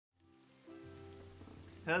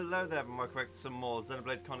Hello there, and welcome back to some more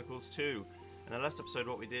Xenoblade Chronicles 2. In the last episode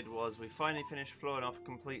what we did was we finally finished Floren off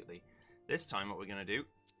completely. This time what we're going to do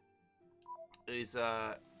is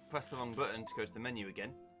press the wrong button to go to the menu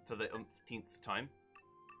again for the umpteenth time.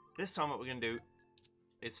 This time what we're going to do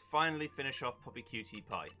is finally finish off Puppy Cutie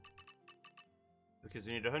Pie. Because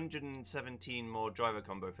we need 117 more driver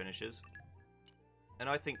combo finishes. And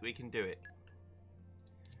I think we can do it.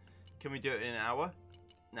 Can we do it in an hour?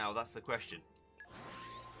 Now that's the question.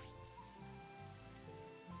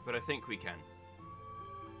 But I think we can.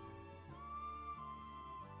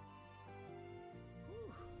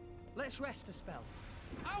 Let's rest a spell.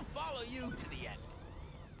 I'll follow you to the end.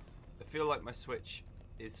 I feel like my Switch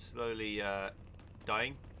is slowly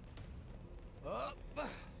dying.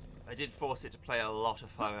 I did force it to play a lot of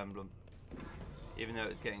Fire Emblem, even though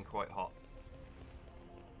it's getting quite hot.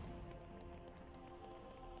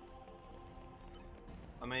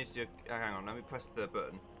 I managed to hang on, let me press the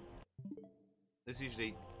button. This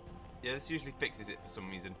usually fixes it for some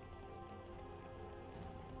reason.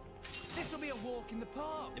 This will be a walk in the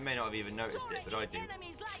park. You may not have even noticed it, but I do.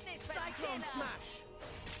 Like this Cyclone smash.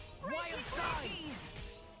 Wild side.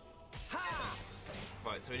 Ha!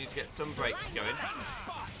 Right, so we need to get some breaks going.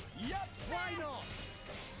 Yep. Why not?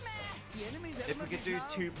 The enemy's If we could do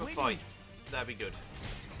 2 per fight, that'd be good.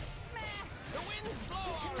 The wind's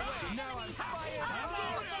blowing away. Now I'm fired.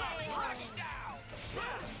 Rush down.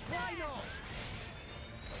 Why not?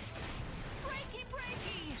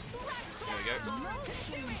 Breaky! There we go. Do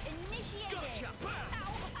it! Initiated! Gotcha.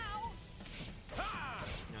 Ow!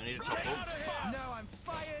 Now I need a topple. Now I'm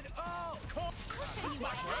fired. Oh!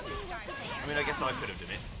 I mean, I guess I could have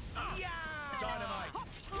done it.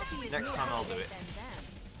 Dynamite. Next time I'll do it.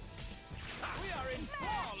 We are in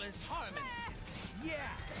flawless harmony. Yeah.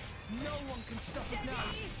 No one can stop us now.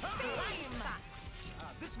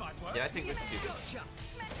 This might work. Yeah, I think we can do this. Gotcha.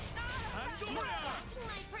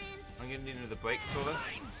 My prince! I'm going to need another break, Tora.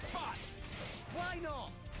 Spot. Why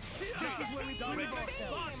not? This is where we prove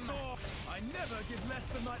ourselves. I never give less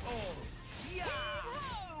than my all. Yeah.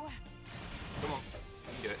 Come on,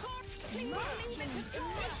 you can do it. Initiated!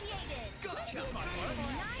 Gotcha. This might work.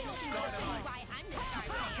 Why I'm the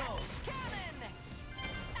star. Cannon!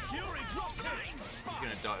 Fury drop kick. He's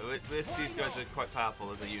going to die. These guys are quite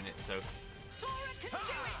powerful as a unit, so Tora can do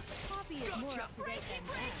it! Poppy is more up to date than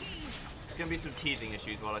them. it's going to be some teething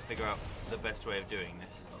issues while I figure out the best way of doing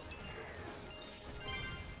this.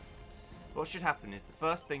 What should happen is the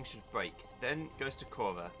first thing should break, then goes to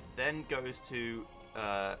Cora, then goes to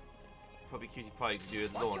Puppy Cutie Pie to do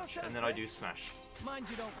a launch, and then I do smash. Mind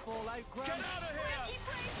you don't fall out, Grant. Get out of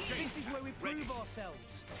here! This is where we prove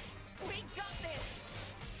ourselves. We got this!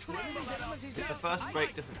 If the first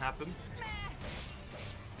break doesn't happen,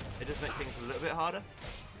 it does make things a little bit harder.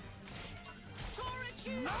 Tora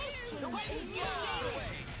choose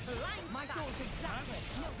My goal's exactly.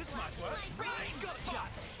 No, this might work. Gotcha.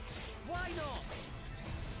 Why not?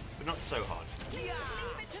 But not so hard. Leave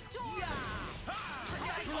it to Tora! I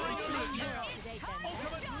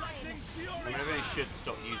mean, I really should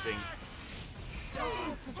stop using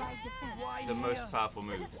the most powerful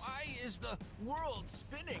moves. Why is the world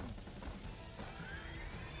spinning?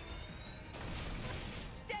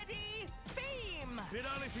 Steady beam! Bit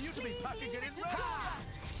early for you to be packing it in.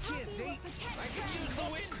 Cheers, Zeke. I can use the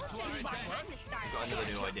wind to our advantage. Got another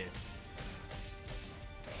new idea.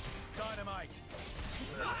 Dynamite.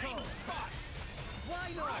 Blind spot. Why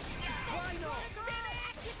not? Why not?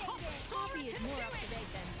 Poppy is more up to date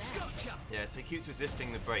than them. Gotcha. Yeah, so he keeps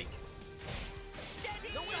resisting the break.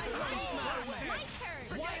 Steady My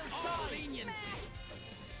turn! Wild side. Leniency.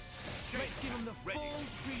 Let's give him the full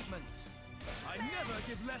treatment. I never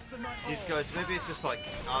give less than my all. These guys, maybe it's just like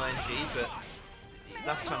RNG, but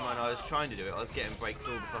last time when I was trying to do it, I was getting breaks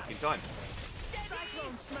all the fucking time.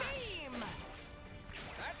 Cyclone beam!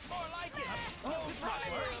 That's more like it. Oh, this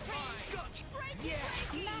might work. Gotcha. Yeah.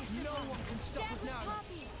 No one can stop us now.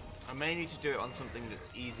 I may need to do it on something that's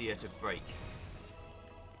easier to break.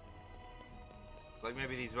 Like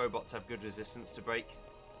maybe these robots have good resistance to break.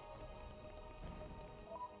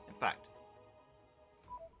 In fact,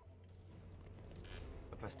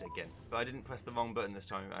 I pressed it again. But I didn't press the wrong button this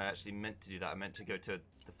time. I actually meant to do that. I meant to go to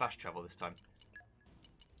the fast travel this time.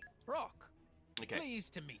 Rock. Okay.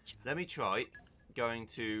 Pleased to meet you. Let me try going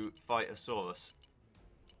to fight a Saurus.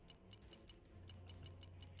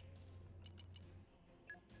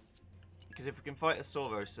 Because if we can fight a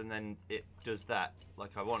Saurus and then it does that,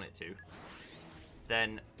 like I want it to,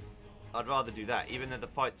 then I'd rather do that, even though the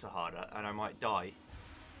fights are harder and I might die.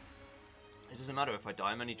 It doesn't matter if I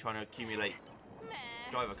die, I'm only trying to accumulate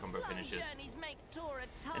driver combo finishes. Journeys make Tora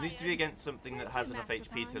tired. It needs to be against something that has enough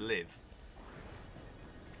HP to live.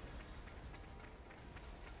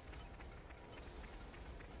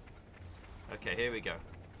 Okay, here we go.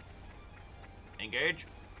 Engage.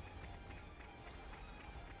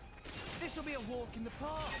 This will be a walk in the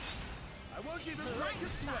park. I won't even break a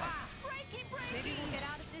sweat. Breaky, breaky. Maybe we'll get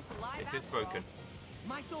out of this alive. It's after broken. all.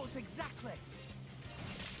 My thoughts exactly.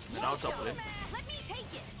 Then I'll topple him. Let me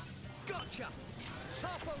take it. Gotcha.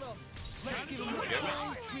 Topple them. Let's give them There we go.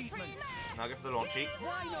 a treatment. Now go for the launch sheet.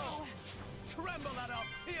 Why not? Tremble at our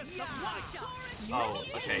fearsome light. Oh,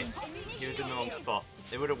 okay. He was in the wrong spot.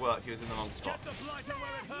 It would have worked, he was in the wrong spot. Get the blighter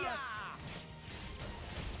where it hurts.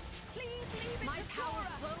 Please leave it My to power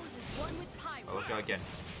Tora. flows as one with pyro. Oh, we'll go again.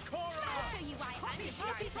 I'll show you why I'm the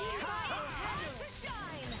star player. Time to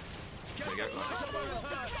shine. There we go. Blighter where it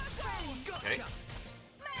hurts. Okay.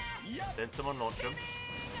 Then someone launch him.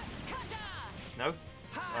 No?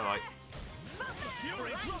 Alright.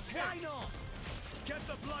 Fury, why not? Get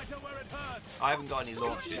the blighter where it hurts. I haven't got any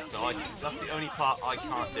launches, so that's the only part I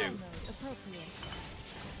can't do.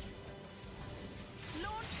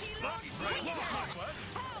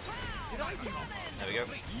 There we go.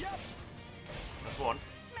 That's one.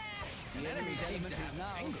 The enemy's element is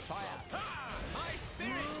now fire. My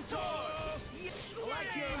spirit soar. I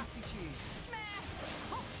like your attitude.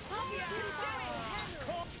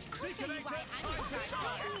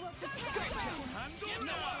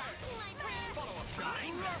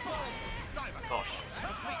 Gosh.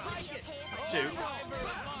 That's two.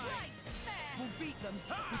 We'll beat them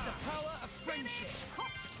with the power of friendship.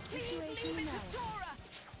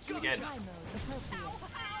 Again.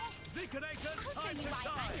 Zikinator, I'll show time you to why I'm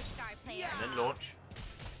shine. the star player. And then launch.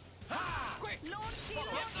 Quick.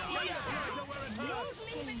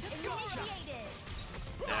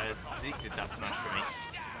 Zeke did that smash for me.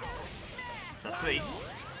 That's three.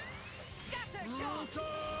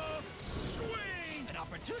 Swing. An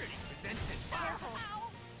opportunity presents itself.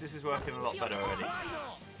 This is working a lot better already.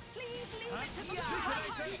 Please leave it to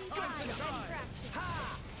Zikinator, time to shine.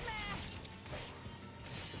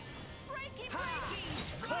 Breaky, breaky.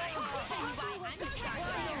 I'll show you why I'm the star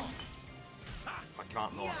player. I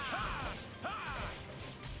can't launch.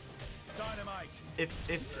 Dynamite. If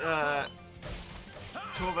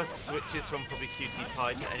Torva switches from probably Cutie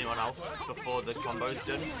Pie to anyone else before the combo's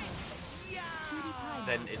done,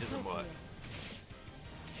 then it doesn't work.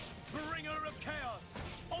 Bringer of chaos.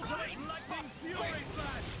 Ultimate lightning fury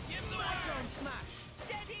slash. Cyclone smash.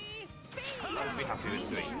 Steady. I'll just be happy with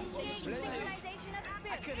three. Synchronization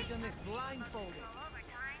of I could have done this blindfolded.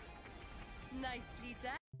 Nicely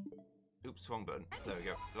done. Oops, wrong button. There we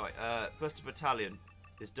go. Right, Buster Battalion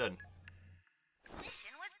is done.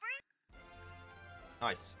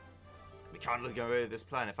 Nice. We can't let go rid of this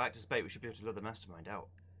plan. If I anticipate, we should be able to lure the mastermind out.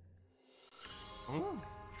 Ooh.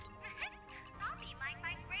 I'll be like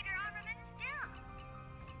my greater armament still.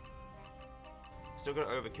 Still got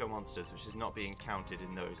to overkill monsters, which is not being counted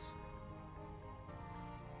in those.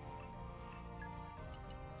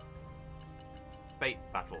 Bait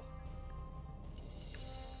battle.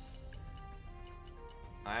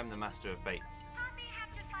 I am the master of bait. Poppy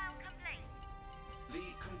have to file complaint.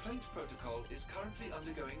 The complaint protocol is currently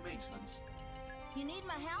undergoing maintenance. You need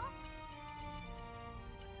my help?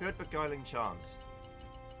 Good beguiling charms.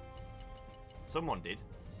 Someone did.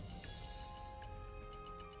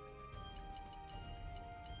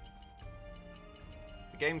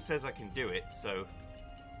 The game says I can do it, so...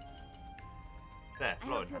 There,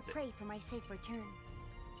 Floren has it. Pray for my safe return.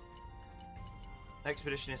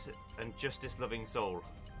 Expeditionist and justice-loving soul.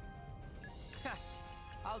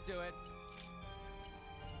 I'll do it.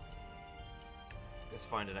 Let's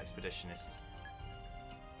find an expeditionist.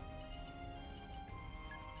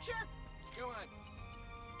 Sure. Go on.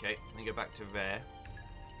 Okay, then go back to rare,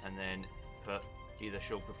 and then put either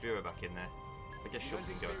Shulk or Fura back in there. I guess You Shulk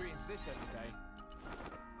won't can go. experience this every day.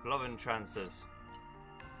 Floren Trancers.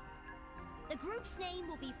 The group's name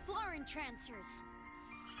will be Floren Trancers.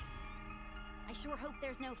 I sure hope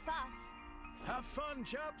there's no fuss. Have fun,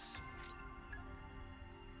 chaps.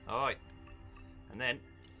 Alright. And then...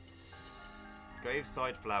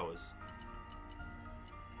 Graveside Flowers.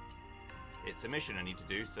 It's a mission I need to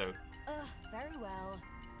do, so... Very well.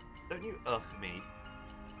 Don't you me.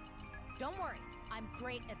 Don't worry, I'm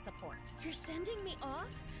great at support. You're sending me off?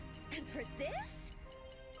 And for this?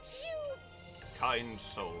 You... Kind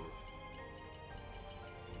soul.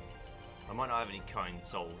 I might not have any kind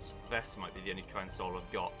souls. Vess might be the only kind soul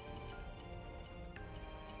I've got.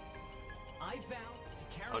 I vow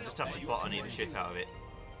to carry I'll just have to botany the shit out of it.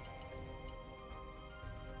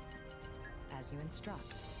 As you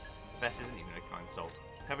instruct. Bess isn't even a kind soul.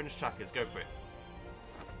 Heaven's Trackers, go for it.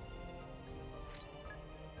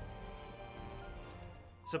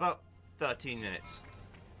 So about 13 minutes.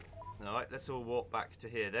 Alright, let's all walk back to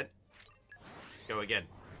here then. Go again.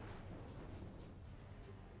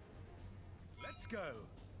 Let's go.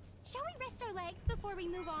 Shall we rest our legs before we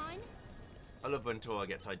move on? I love when Tora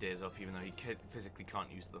gets ideas up even though he physically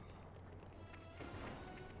can't use them.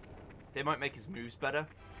 They might make his moves better.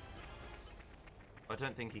 I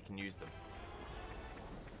don't think he can use them.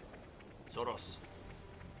 Soros.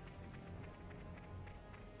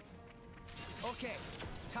 Okay,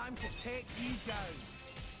 time to take you down.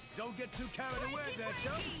 Don't get too carried away there,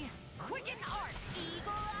 chum. Quicken arts.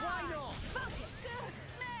 Eagle Why not? Focus.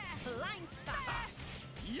 Blind spot.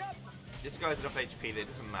 Yep. This guy's enough HP that it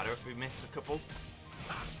doesn't matter if we miss a couple.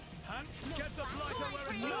 Hand, get the blighter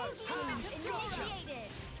where it belongs.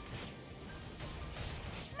 initiated.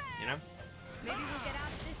 You know? Maybe we'll get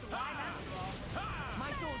out of this alive after all.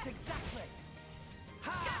 My thoughts exactly.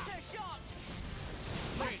 Scatter shot.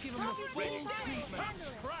 Let's give him the full treatment.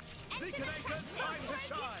 Zekanators, time to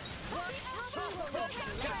shine.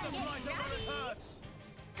 Get the blighter where it hurts.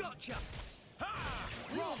 Gotcha.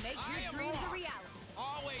 We'll make your dreams a reality.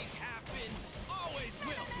 Always have been, always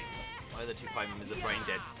will be. My other two Prime members are brain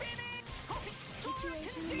dead.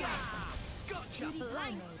 Situation mountains. Gotcha.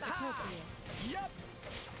 Blind spot. Yep.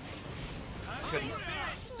 Couldn't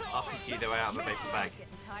RPG their way out of a paper bag.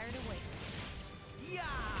 Getting tired of waiting. Yeah.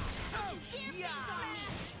 Yeah.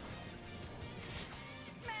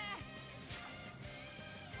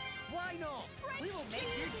 Why not? We will make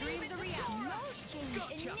your dreams a reality. Mode change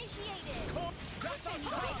Gotcha. initiated. That's a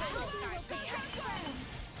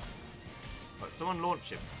Right, someone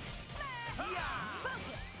launch him. Focus.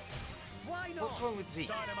 Why not? What's wrong with Zeke?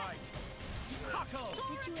 Dynamite. Huckle.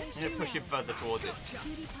 Situation You need to push him further towards it.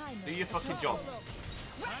 Cutie pie Do your fucking job.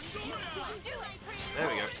 There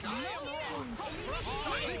we go.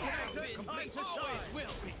 Zekanators, time to shine.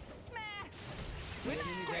 Will be.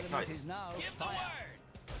 Nice. Give the word.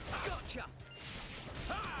 Gotcha.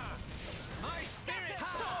 My spirit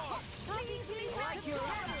soar. Please leave like your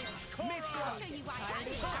I'll show you why I'm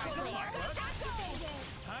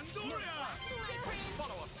Pandoria.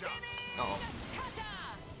 Follow up, John. Oh,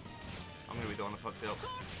 I'm gonna be the one that fucks it up.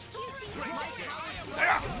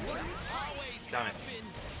 Damn it.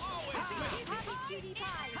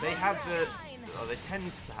 They have the. Oh, they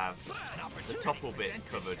tend to have the topple bit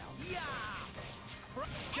covered. Yeah.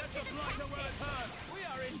 Get the blighter where it hurts. We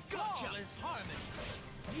are in flawless harmony.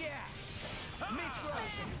 Yeah.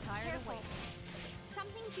 tired of waiting.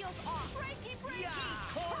 Something feels off. Breaky, breaky. Yeah.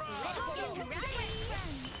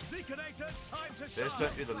 Congratulations. Zekanators, time to shine. They just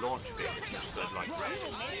don't do the launch bit, which is said like.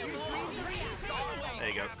 There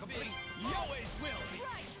you go. Always will be.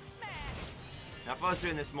 Now, if I was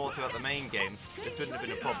doing this more throughout the main game, this wouldn't have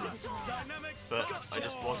been a problem. Dynamics. But I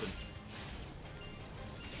just wasn't.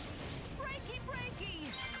 Breaky, breaky.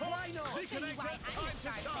 Why not? Zekanators, time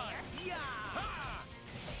to shine. Yeah.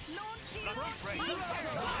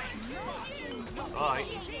 Alright.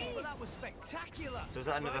 Well, that was spectacular. So is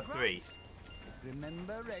that another 3?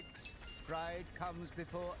 Remember, Rex, pride comes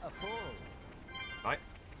before a fall. Right.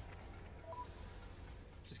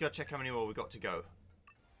 Just gotta check how many more we've got to go.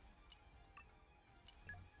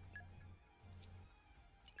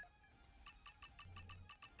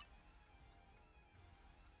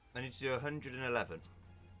 I need to do 111.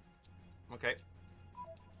 Okay.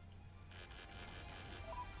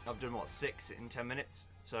 I've done what, 6 in 10 minutes?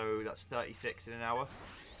 So that's 36 in an hour.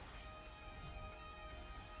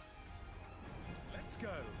 Let's go.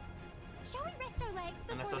 Shall we rest our legs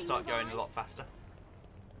before Unless I we start move going on? a lot faster.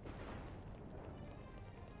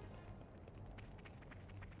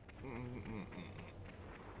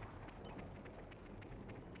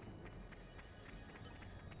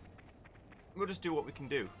 We'll just do what we can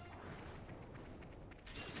do.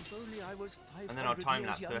 If only I was 500 And then I'll time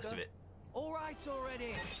lapse years the rest of younger. it. All right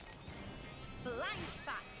already. Blind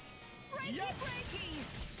spot. Yep.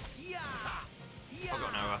 Yeah. Yeah. I've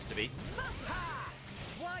got nowhere else to be. Ha.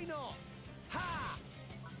 Why not? Ha.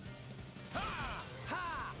 Ha.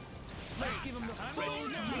 Ha. Let's give him the full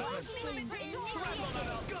treatment.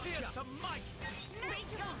 Fearsome might.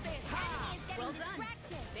 Well done.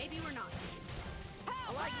 Maybe we're not.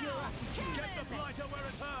 I like your attitude. Get the blighter where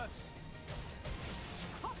it hurts.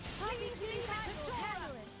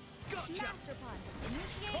 Gotcha.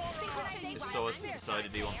 The source has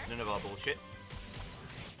decided he wants none of our bullshit.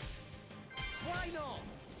 Why not?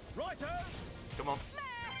 Righto. Come on.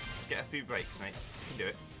 Just get a few breaks, mate. You can do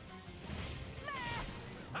it.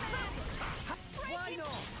 Why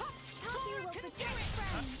not? Poppy will protect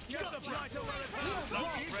friends. Get the blighter where it hurts.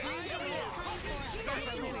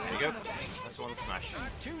 There you go. That's one smash.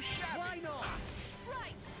 Too shabby. Why not?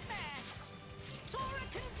 Right. Tora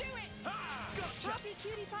can do it. Gotcha. Poppy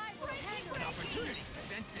Cutie Pie will handle it. Opportunity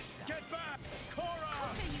presents itself. Get back. Cora.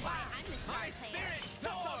 I'll show you why I'm the star High player. spirit.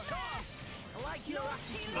 That's our chance. I like your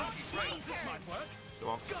attitude. Right. This might work. Go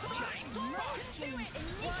on. Gotcha.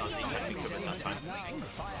 Oh, Zeke had me covered that time.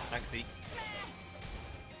 Thanks, Zeke.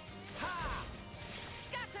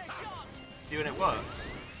 Scatter shot. See, when it works,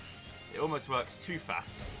 it almost works too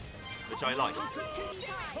fast, which I like. Poppy Cutie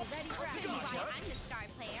Pie is ready for action. Why I'm the star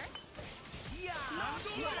player.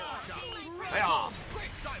 Hiya!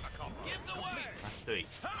 Quick, diver combo. Give the word. That's 3.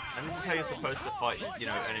 And this is how you're supposed to fight, you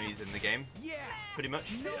know, enemies in the game, Yeah. pretty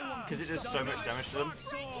much, because it does so much damage to them.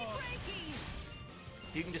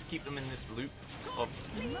 You can just keep them in this loop of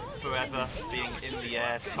forever being in the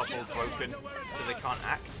air, toppled, broken, so they can't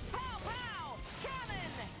act. Pow pow.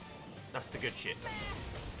 Cannon. That's the good shit.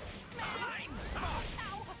 Blind spot.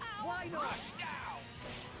 Why not? Rush down.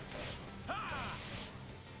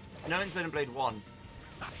 Now in Xenoblade 1,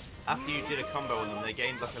 after you did a combo on them, they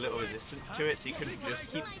gained like a little resistance to it, so you couldn't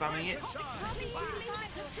just keep spamming it. Poppy is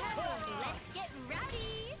leaving to town. Let's get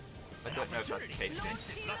rowdy. I don't know if that's the case.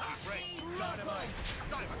 Dynamite.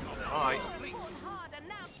 Alright, Fought hard and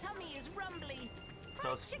now tummy is rumbly. so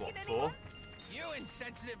that was what, 4? You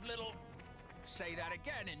insensitive little... Say that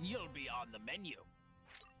again and you'll be on the menu.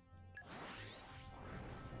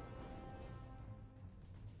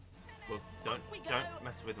 Well, don't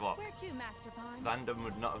mess with what? Where to, Master Pawn? Vandom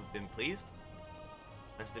would not have been pleased.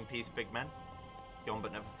 Rest in peace, big man. Gone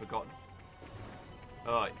but never forgotten.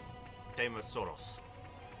 Alright, Demosaurus.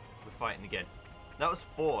 We're fighting again. That was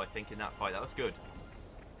 4, I think, in that fight. That was good.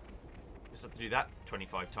 Just have to do that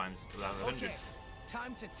 25 times without 100. Okay,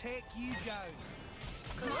 time to take you down.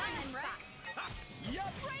 Come on, Rex.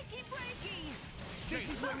 Breaky breaky.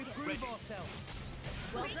 This is where we prove ourselves.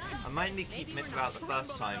 Well done. I might need to keep Myth out the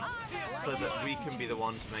first time so that we can be the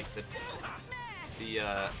one to make the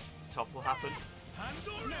topple happen,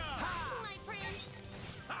 Moonlight Prince.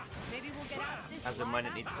 Maybe we'll get out of this. as and when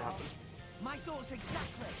it needs to happen. My thoughts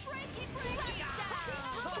exactly. Breaky breaky.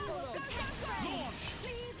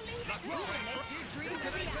 Please leave it to me.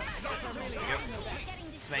 There we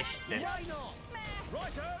go. Smashed dead. Why not?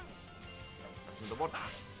 Righto. That's another one.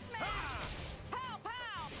 Pow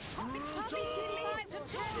pow. Please leave it to Tora.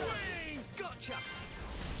 Swing. Gotcha.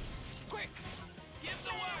 Quick. Give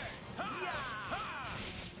the word.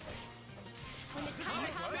 When the time High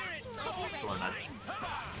comes, spirit. Come on, lads.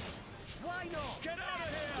 Why not? Get out of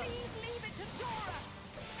here. Please leave it to Tora.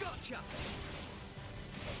 Gotcha.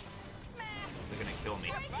 They're gonna kill me.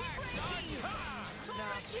 Back.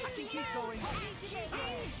 Nah, I can keep going.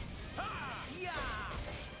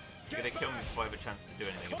 They're gonna kill me before I have a chance to do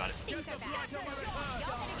anything about it. things are bad. Y'all better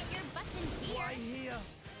get your butts in gear. Why here?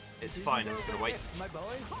 It's fine, I'm just gonna wait. My boy.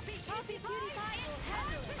 Poppy Cutie Pie will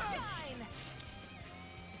time to shine.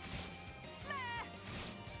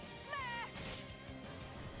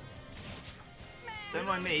 Don't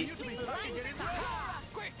mind me.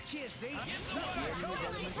 Quick. Cheers, Z. Give the word.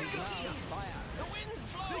 Fire. The wind's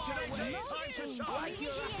blowing. Time to shine. Like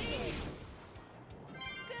your attitude.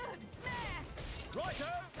 Good. Righto.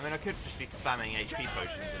 I mean, I could just be spamming HP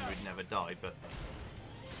potions and we'd never die, but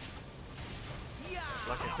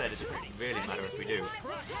like I said, it doesn't really matter if we do. Get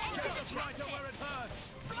the blighter where it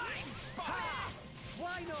hurts. Blind spot.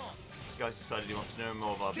 Why not? This guy's decided he wants to know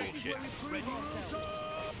more of our This is bullshit. where we prove ourselves.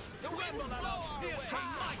 The wind's blowing.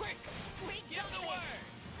 Quick. Give the word.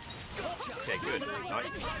 Okay, good. Right.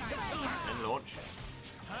 And launch.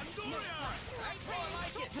 There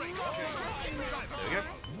we go.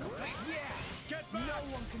 Get No back.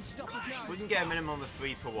 one can stop us now. We can get a minimum of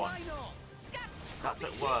 3 per one. Why not? That's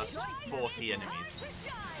at worst 40 enemies.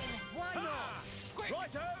 Why not? Quick.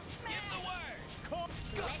 Righto. Give the word.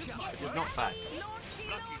 Which is not bad.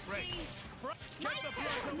 Get the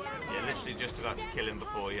blighter where it Yeah, literally just about to kill him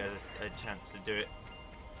before he had a chance to do it.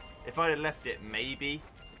 If I'd have left it, maybe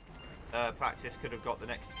Praxis could have got the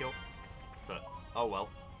next kill. But, oh well.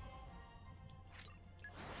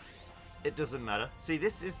 It doesn't matter. See,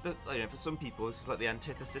 this is the, you know, for some people, this is like the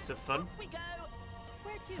antithesis of fun. We go.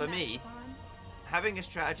 Where to, For me, Master Pawn? having a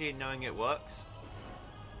strategy and knowing it works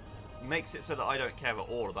makes it so that I don't care at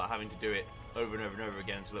all about having to do it over and over and over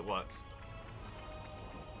again until it works.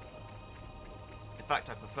 In fact,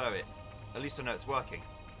 I prefer it. At least I know it's working.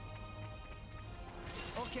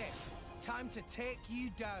 Okay, time to take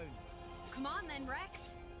you down. Come on then, Rex.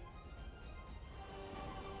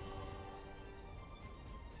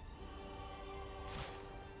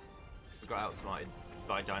 I got outsmarted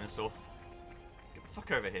Goodbye, dinosaur. Get the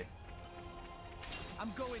fuck over here.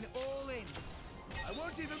 I'm going all in. I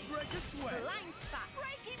won't even break a sweat. Blind spot.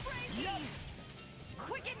 Breaky. Yep.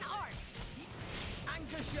 Quicken arts.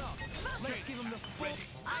 Anchor shot. Let's give him the full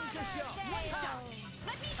anchor shot. One shot.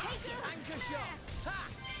 Let me take you. Anchor shot. Ha!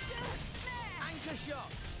 Anchor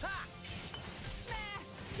shot. Ha!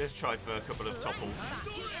 Just tried for a couple of topples.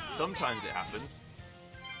 Sometimes it happens.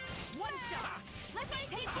 One shot. Let me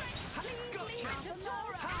take you. Please leave it to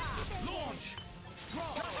Dora. Launch.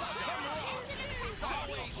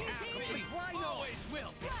 Why not? Always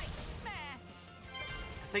will. I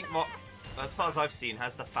think what, as far as I've seen,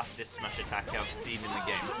 has the fastest smash attack I've seen in the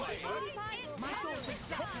game. My thoughts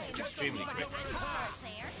exactly. It's extremely quick.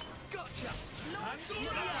 Gotcha.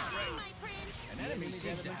 An enemy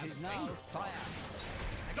settlement is now fire.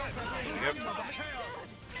 There we go.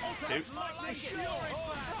 Two.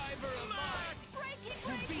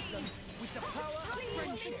 We'll beat them with the power of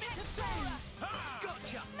friendship.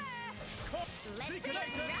 Gotcha.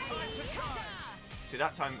 See,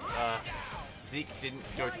 that time Zeke didn't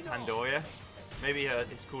go to Pandoria. Maybe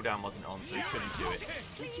his cooldown wasn't on, so he couldn't do it.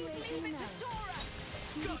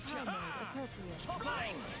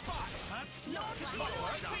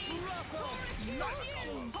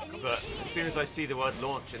 But as soon as I see the word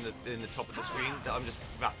launch in the top of the screen, I'm just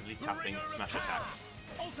rapidly tapping smash attack.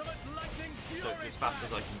 So it's as fast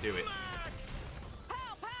as I can do it.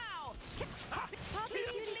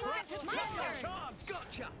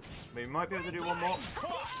 Gotcha. We might be able to do one more.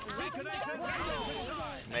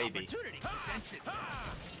 Maybe.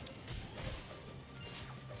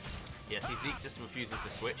 Yeah, see, Zeke just refuses to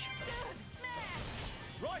switch.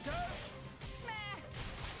 Righto.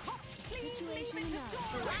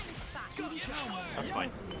 That's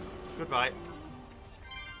fine. Goodbye.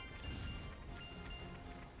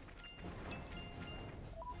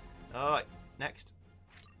 Alright, next.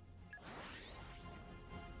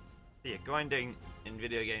 Yeah, grinding in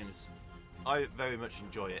video games, I very much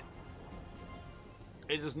enjoy it.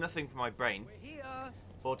 It does nothing for my brain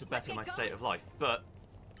or to better my state of life, but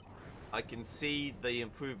I can see the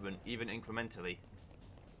improvement even incrementally,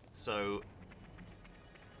 so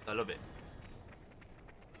I love it.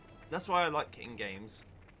 That's why I like it in games,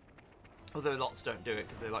 although lots don't do it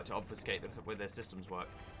because they like to obfuscate the way their systems work.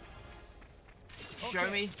 Show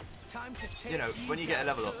me, you know, when you get a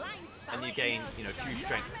level up and you gain, you know, 2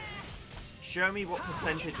 strength. Show me what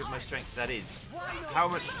percentage of my strength that is. How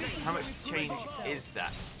much change is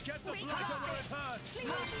that?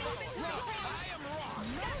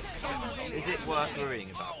 Is it worth worrying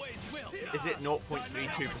about? Is it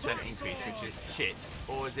 0.32% increase, which is shit,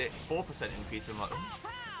 or is it 4% increase? And I'm like, oh.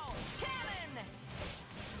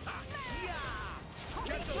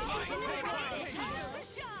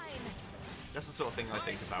 That's the sort of thing I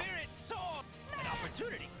think about. An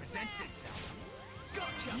opportunity presents itself.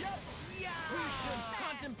 Gotcha. Yeah. We should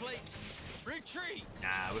contemplate retreat.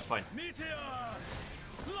 Nah, we're fine. Meteor.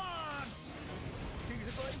 Lance.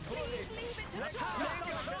 Please leave it to Dora.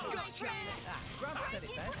 Gotcha. Grump said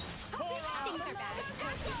it best. Things are bad.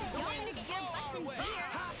 You're gonna get your butts in beer.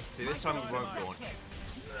 See, this time we won't launch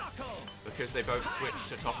because they both switch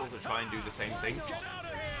to topple to try and do the same thing. Get out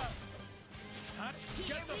of here.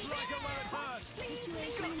 Get the flight where it hurts.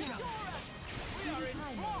 We are in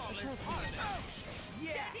flawless harmony.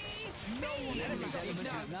 Yeah. No one Enemy settlement is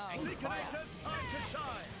now fire. Seekinators, time to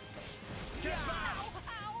shine. Get back.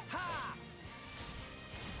 Ha.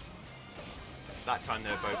 That time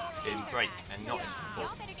they're both in break and not in topple.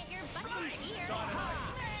 Y'all better get your butts in beer. Start height.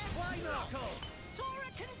 Why Knuckle. Dora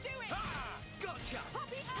can do it. Ha. Gotcha.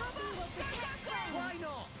 Puppy will protect friends. Why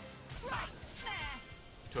not? Right.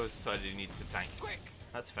 Tours decided he needs to tank. Quick.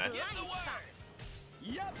 That's fair. Get the word.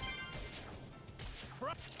 Yep.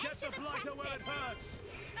 Get the blighter where it hurts.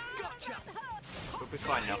 Gotcha. We'll be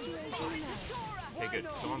fine now. Okay, good.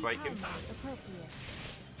 Someone break him.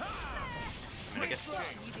 I mean, I guess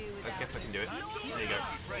I can do it. There you go.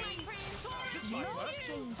 This might work.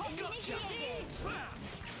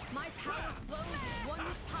 My power flows as one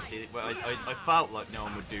with pie. See, well, I felt like no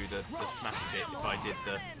one would do the smash bit if I did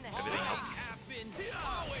the everything else.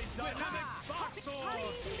 Always dynamic spark sword.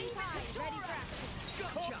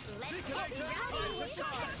 Gotcha. Seekinators, time to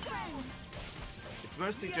shine. It's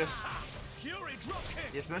mostly just Fury drop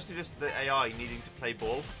kick. it's mostly just the AI needing to play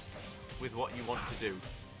ball with what you want to do.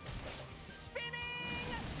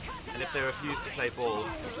 And if they refuse to play ball,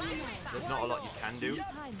 there's not a lot you can do.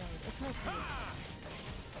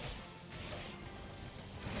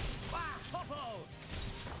 Topple.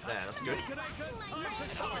 There, that's good. Seekinators,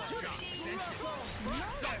 time to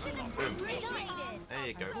shine. Boom. There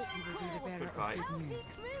you go. Goodbye. How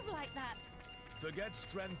Zeke's move like that? Forget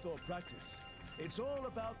strength or practice. It's all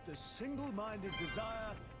about the single-minded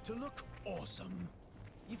desire to look awesome.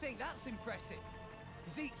 You think that's impressive?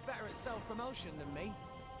 Zeke's better at self-promotion than me.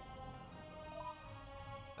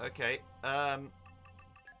 Okay.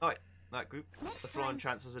 Alright, that group. Next The Floren time.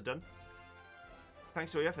 transfers are done.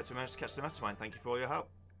 Thanks to all your efforts, we managed to catch the mastermind. Thank you for all your help.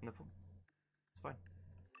 No problem. It's fine.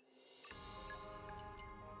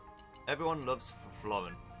 Everyone loves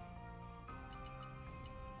Floren.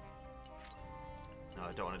 No,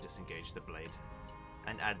 I don't want to disengage the blade.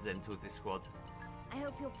 And add Zen to the squad. I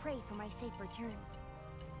hope you'll pray for my safe return.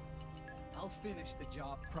 I'll finish the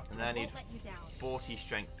job properly. And then I need won't let you down. 40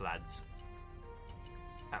 strength lads.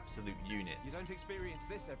 Absolute units. You don't experience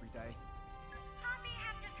this every day. Poppy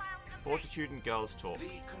have to file complaint. Fortitude and girls talk. The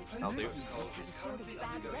I'll complaint do. protocol Have a is sort of currently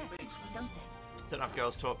bad undergoing rep, maintenance. don't they? Don't have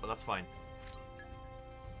girls talk, but that's fine.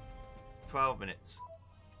 12 minutes.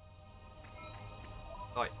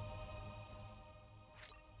 Right.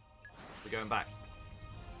 We're going back.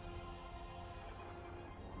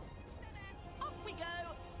 Off we go!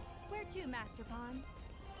 Where to, Master Pawn?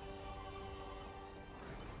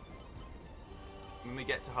 When we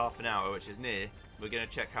get to half an hour, which is near, we're going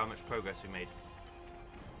to check how much progress we made.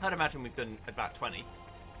 I'd imagine we've done about 20,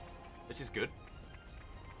 which is good.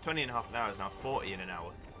 20 in half an hour is now 40 in an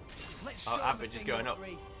hour. Let's Our show average the is thing going you're up,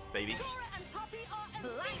 three. baby. Dora and Poppy are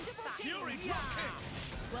unbeatable team. Fury Yeah. rocket!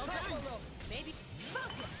 Well Level done. up. Maybe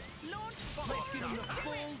focus. Launch. Let's give him the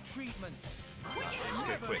full treatment. Let's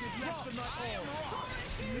go quick. Less than my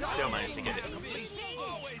all. Still managed to get it.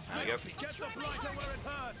 Always There we go. get the blighter where it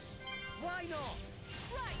hurts. Why not?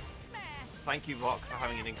 Right, meh. Thank you, Rock, for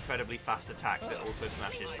having an incredibly fast attack that also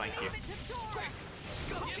smashes. Thank you. Give it to Dora.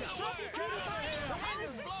 Time to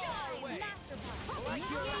show. Master Pawn. Like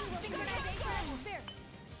your Synchronization of spirits.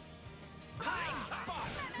 Spot!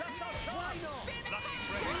 That's our Why chance!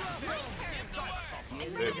 not?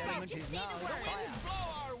 This element is now fire. Blow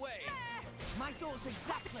our way. My thoughts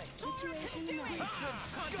exactly. Situation We one. should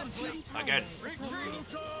contemplate. Again. Retreat.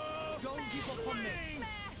 Don't give up on me.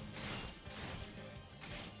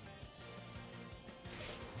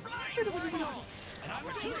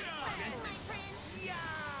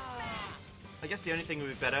 I guess the only thing would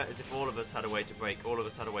be better is if all of us had a way to break, all of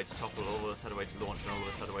us had a way to topple, all of us had a way to launch, and all of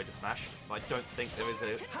us had a way to smash. But I don't think there is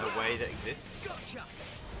a way that exists. Gotcha.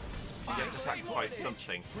 You have to sacrifice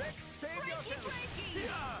something. Rex, save yourself!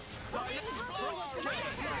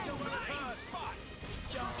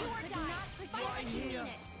 Do or die. Protect your unit.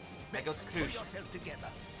 There goes Pull Krush. yourself together.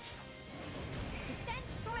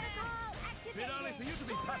 Defense protocol Bit early for you activated. to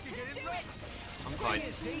be packing it in, Rex! I'm fine.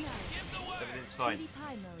 Everything's fine.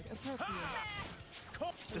 Pie mode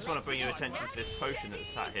appropriate. Just want to bring your attention to this potion that's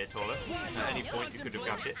sat here, Taller. At any point, you could have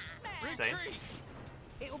grabbed it. Just saying. Retreat.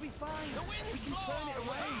 It'll be fine. We can turn it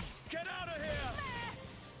away. Get out of here!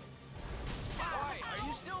 Alright, are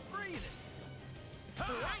you still breathing?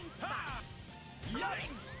 Blind spot.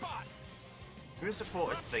 Blind spot! We must have fought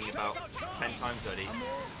this thing about 10 times already,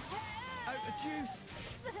 Out of juice.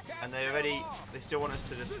 and they still want us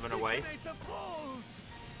to just run away. Synchronator falls!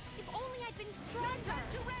 If only I'd been stronger.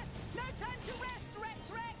 No time to rest,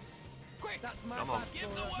 Rex. Quick. That's my Come on. bad,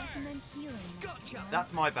 Tora. Recommend healing. Gotcha.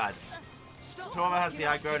 That's my bad. Stop Tora has the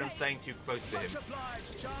slacking aggro and I'm out. staying too close to him. Much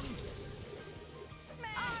obliged, chum!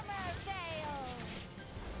 Armor veil.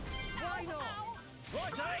 Why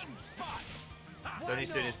not? Blind spot! So when he's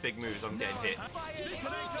doing his big moves, I'm getting hit. Fire it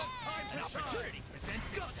Synchronator's time to shine!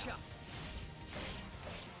 presents Gotcha.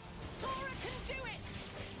 Dora can do it.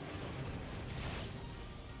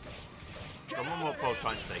 Got one more for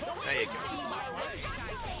time's sake. There you go.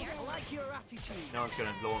 I like your attitude. No one's going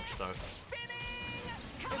to launch though.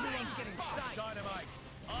 Everyone's getting psyched. Dynamite!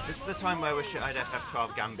 This is the time where I wish I'd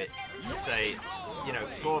FF12 gambits to say, you know,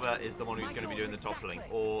 Tora is the one who's going to be doing the toppling,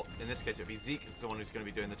 or in this case it would be Zeke is the one who's going to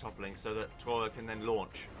be doing the toppling, so that Tora can then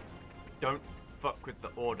launch. Don't fuck with the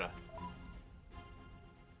order.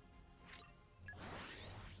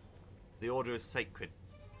 The order is sacred.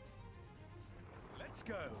 Let's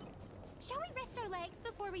go! Shall we rest our legs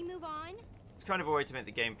before we move on? It's kind of a way to make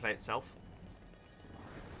the game play itself,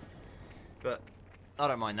 but I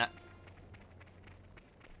don't mind that.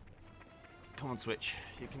 Come on, Switch,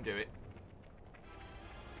 you can do it.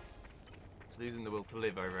 It's losing the will to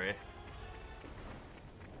live over here.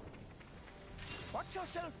 Watch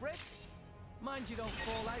yourself, Rex. Mind you don't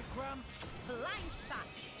fall out, Gramps. Blind spot.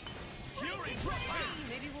 Fury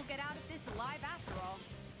Maybe we'll get out of this alive after all.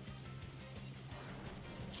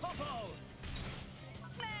 Topple!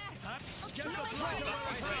 Get the Try blighter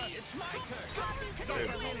where it hurts! It's my turn. Boom.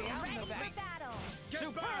 ready for battle.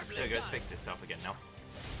 Get back! There we go, it's fixed itself again now.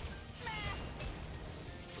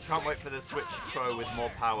 Can't wait for the Switch Pro with more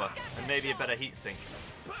power and maybe a better heatsink.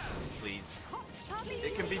 Please.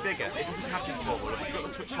 It can be bigger. It doesn't have to be portable. If you've got the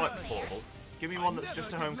Switch Lite portable, give me one that's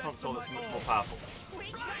just a home console that's much more powerful.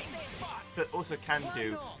 That also can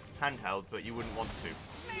do handheld, but you wouldn't want to.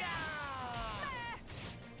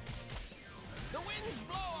 The winds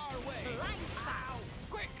blow our way. Ow.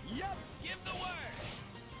 Quick. Yep. Give the word.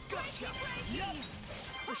 Gotcha. Yep.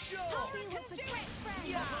 For sure. Toby will protect friends.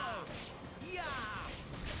 Yeah. Yeah.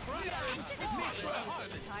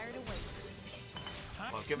 Tired of waiting.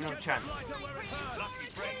 Well, I've given them a chance. We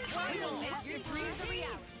will make your dreams a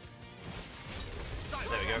reality.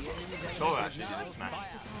 There we go. Tor actually did a smash. I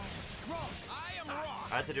am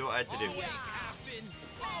rock. I had to do what I had to do. Always have been.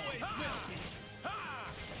 Always will be.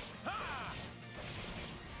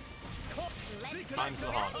 Time to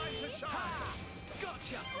the heart.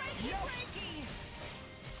 Gotcha.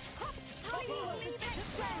 Please leave it to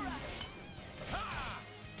Tora.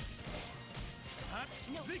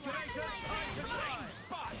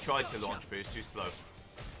 He tried to launch, but it was too slow.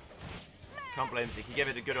 Can't blame Zeke. He gave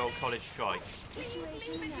it a good old college try.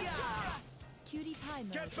 Situation now. Cutie pie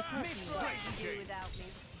mode appropriate. Do without me.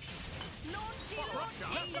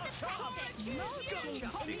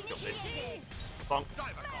 Zeke's got this. Bonk.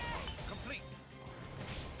 Complete.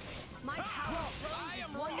 My power I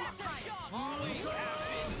am one rock. time. Always have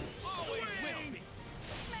been. Always will be.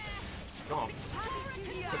 Come on.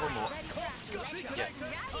 Couple more. Yes.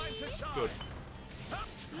 Good.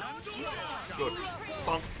 Good.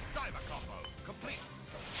 Bonk. Diver combo. Complete.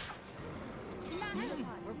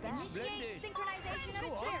 We're back. Initiate synchronization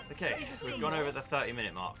of spirits. Okay, we've gone over the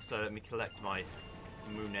 30-minute mark, so let me collect my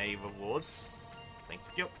Moonave awards. Thank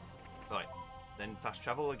you. Right, then fast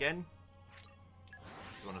travel again.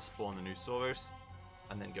 Just want to spawn the new Saurus,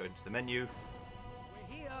 and then go into the menu.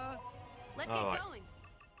 We're here. Let's All get right. going.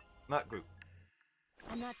 Map group.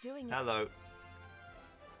 I'm not doing it. Hello.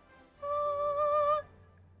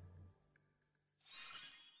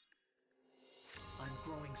 I'm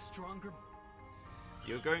growing stronger.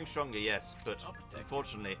 You're going stronger, yes, but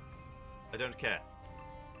unfortunately, I don't care.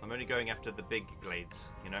 I'm only going after the big glades,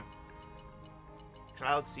 you know?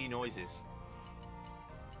 Clouds see noises.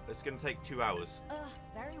 It's going to take 2 hours,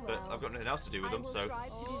 Very well. but I've got nothing else to do with them, I will so...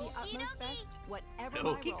 strive to do the utmost best, whatever my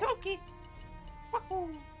Okie role. dokie. Wahoo.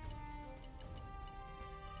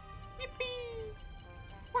 Yippee.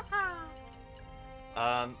 Waha.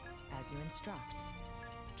 As you instruct.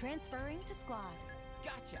 Transferring to squad.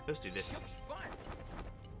 Gotcha. Let's do this. You'll be fine.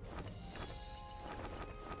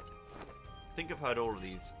 I think I've heard all of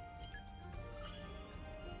these.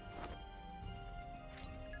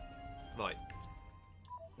 Right.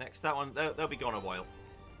 Next, that one, they'll be gone a while.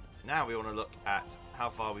 Now we want to look at how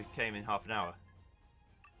far we've came in half an hour.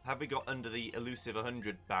 Have we got under the elusive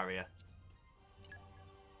 100 barrier?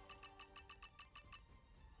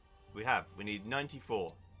 We have. We need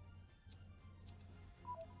 94.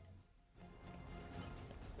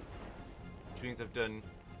 Which means I've done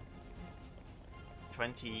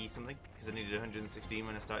 20 something, because I needed 116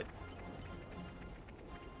 when I started.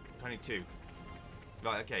 22.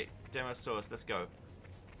 Right, okay. Demo source, let's go.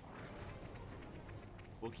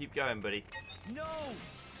 We'll keep going, buddy. No!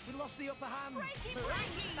 We lost the upper hand.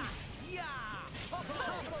 Yeah! Top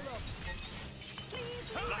Please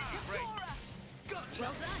leave it to Tora. Gotcha.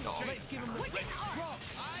 Well done. Oh. Let's give him the quick drop.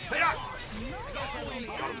 Hiya!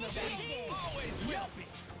 Always will be.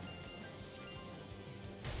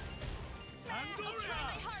 I'll try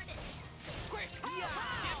my hardest. Quick. Yeah.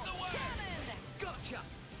 Give the word. Gotcha.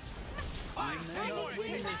 I may not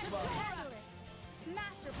win this one.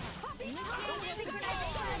 Master Pump. Initiate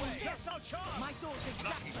synchronization. That's our chance. My thoughts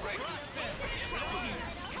exactly.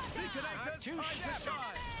 Secret time to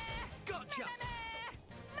shine. Gotcha.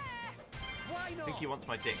 Why I not? think he wants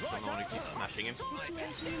my dick, so I'm the one who keeps smashing him.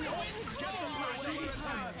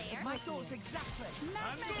 My thoughts exactly.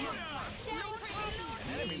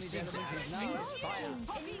 Enemy's element is now as fire.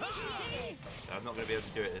 I'm not going to be able to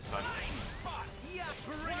do it this time. Spot. Yeah.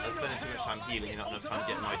 I was spending too much time healing and not enough time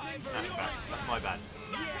getting my smash back. That's my bad.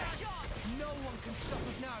 No one can stop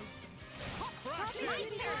us now.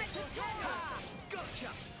 Gotcha.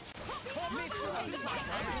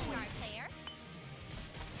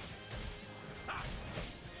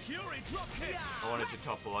 Fury drop kick. I wanted to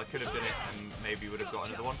topple. I could have done it and maybe would have got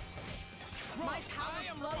another one. My power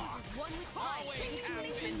flows as one with fire.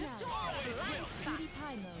 Cutie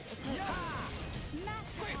pie mode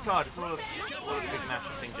appropriate. It's hard. It's all a big mash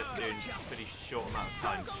of things you have to do in a pretty short amount of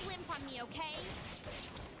time. Don't go limp on me, okay?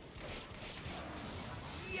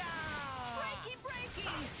 Yeah. Breaky, breaky.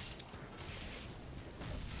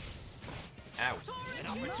 Ow.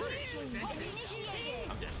 opportunity presents itself.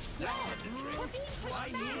 I'm dead.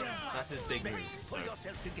 That's his big move. So. Pull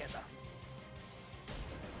yourself together.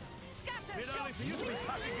 Scatter It's shot. only for you to be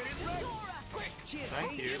packing it in race. Quick, Cheers.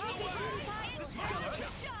 Thank you. time to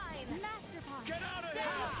shine. Master Pot. Get out of Stay there.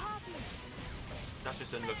 poppy. That's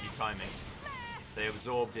just unlucky timing. They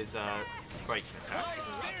absorbed his break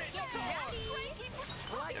attacks. There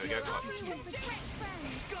we go. Protect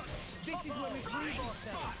friends. This is where we prove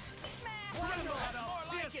ourselves.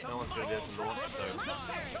 No one's going to be able to launch, so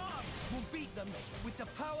We'll beat them with the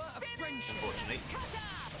power of friendship. unfortunately.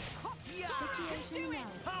 Situation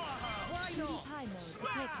analysis. Why Cutie not? pie mode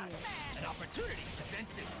appropriate. An opportunity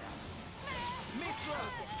presents itself.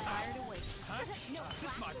 Fired away.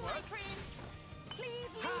 This might work.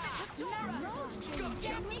 Please leave it to Dora.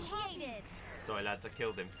 Initiated. Sorry, lads, I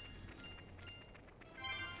killed him.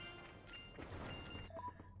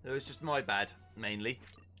 It was just my bad, mainly.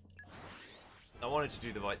 I wanted to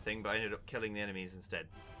do the right thing, but I ended up killing the enemies instead.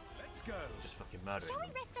 Let's go. Just fucking murdering Shall we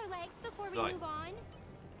them. rest our legs before we Right. move on?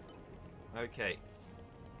 Okay.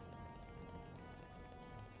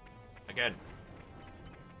 Again.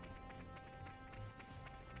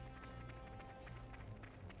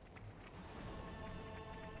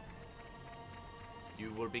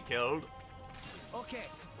 You will be killed. Okay,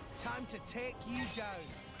 time to take you down.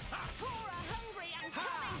 Tora hungry and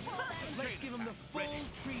coming for them. Let's give them the full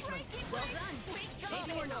treatment. Well done.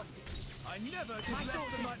 Save or not. I never My did less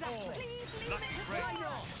thoughts than my exactly. all. Please leave it to Right.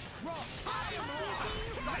 Dora. Rock.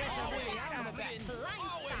 There's a way I'm the best.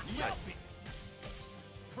 Nice.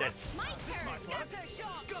 Dead. My turn. Scatter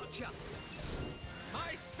shot. Gotcha.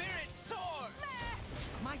 My spirit sword.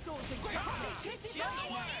 My thoughts exactly. Kitty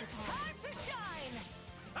time to shine.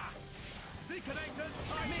 Seekonators,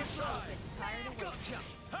 time to shine. Gotcha.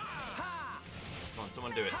 Ha! Come on,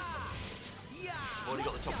 someone do it. Yeah! I've already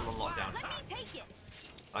got the topple on lockdown. Let me take it.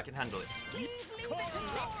 I can handle it. Please leave it to Dora.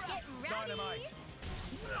 Get ready. Dynamite.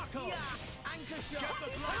 Knuckle. Yeah! Anchor shot! Get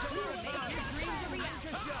the blood to move. Make your dreams a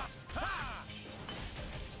anchor shot! Ha!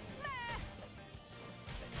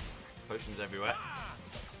 Potions everywhere.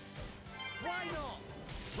 Why not?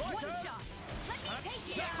 One Righto. shot. Let me take it.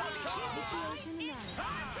 Situation analysis.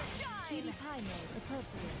 Time to shine. Cutie pie mode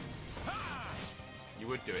appropriate. You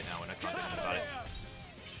would do it now when I keep thinking about it.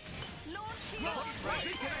 Launching.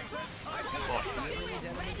 Seekonators, time to Bosh.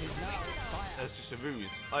 That's just a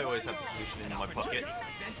ruse. I always have the solution in my pocket.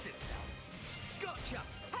 presents itself. Gotcha!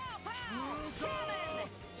 Pow, pow.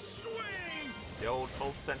 Swing. The old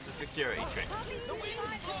false sense of security trick. Please leave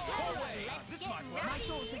it to Dora. This might work. My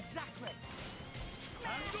thoughts exactly.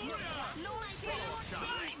 Launching.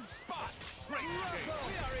 Blind spot. Great shape. We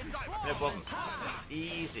are in No problem.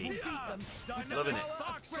 Easy. Beat them. Loving it.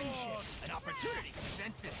 Spark sword. An opportunity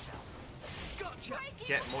presents itself. Gotcha!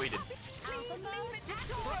 Get moided. Please leave it to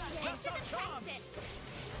Dora. Into the princess.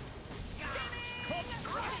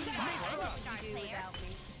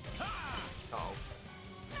 Oh.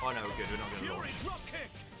 Oh no, good. We're not going to launch. Fury drop kick.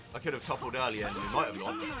 I could have toppled earlier and we might have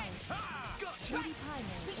launched. Cutie pie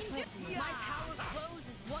mode appropriate. My power flows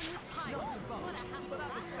as one with time. But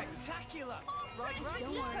that was spectacular! Right,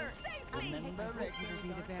 Don't worry. Safely. Remember, Rex, will be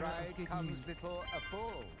the bearer of pride good comes news. before a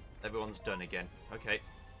fall. Everyone's done again. Okay.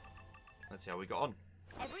 Let's see how we got on.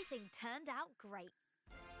 Everything turned out great.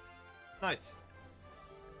 Nice.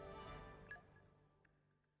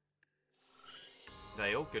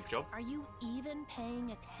 Vale, good job. Are you even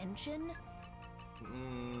paying attention?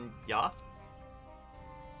 Yeah.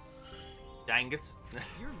 Dangus.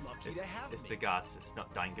 You're lucky It's, to have it's me. Dagas, it's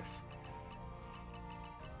not Dangus.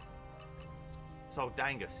 It's old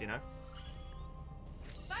Dangus, you know?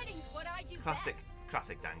 Fighting's what I do Classic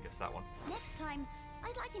Dangus, that one. Next time,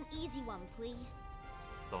 I'd like an easy one, please.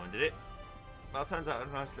 Someone did it. Well, turns out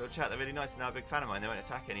a nice little chat. They're really nice and now a big fan of mine. They won't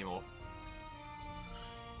attack anymore.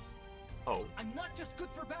 Oh, I'm not just good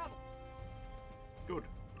for battle! good.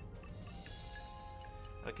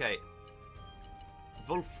 Okay.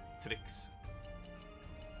 Wolf tricks.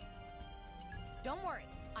 Don't worry,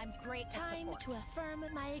 I'm great at Time support. to affirm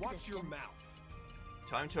my existence. Watch your mouth.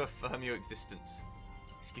 Time to affirm your existence.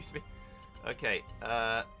 Excuse me. Okay,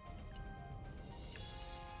 As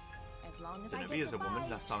long as I Zenobia get is to a woman,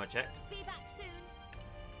 fight. last time I checked. Be back soon.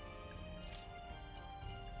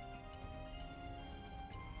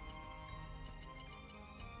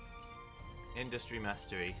 Industry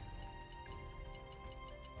mastery.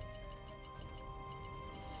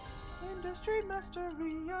 Industry mastery,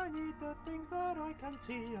 I need the things that I can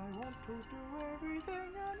see. I want to do everything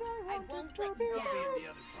and I want it to be right.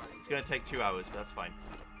 It's gonna take 2 hours, but that's fine.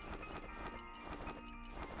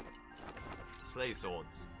 Slay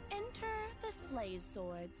swords. Enter the Slay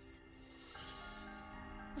Swords.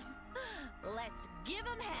 Let's give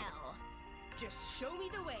 'em hell. Just show me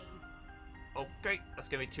the way. Okay, that's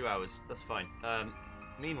gonna be 2 hours. That's fine.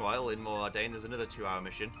 Meanwhile, in More Ardain, there's another 2-hour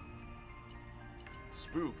mission.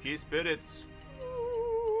 Spooky spirits.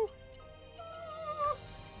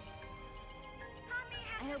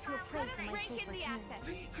 I hope you'll pray Let us for my rake safe in the return. assets.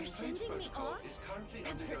 The You're complaint sending me protocol off? is currently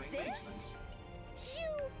And for undergoing this? maintenance.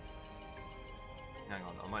 Hang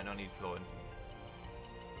on, I might not need Floren.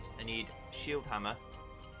 I need Shield Hammer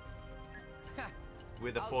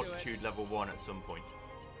with a I'll do Fortitude level 1 at some point.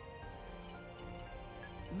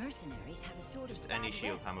 Mercenaries have a sort Just of any bad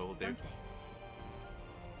shield rep, hammer will do. don't they?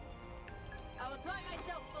 I'll apply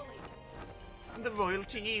myself fully. And the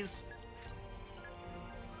royalties!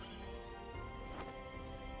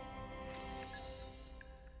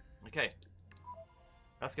 Okay.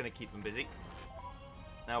 That's going to keep them busy.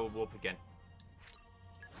 Now we'll warp again.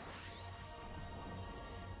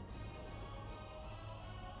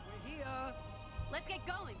 We're here. Let's get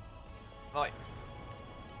going. Right.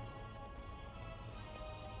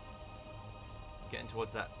 Getting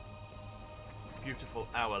towards that beautiful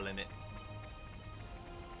hour limit.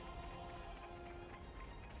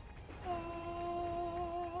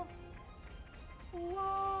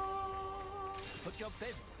 Put your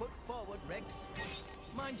best foot forward, Rex.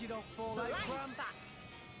 Mind you don't fall out, Gramps.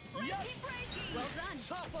 Yup. Well done.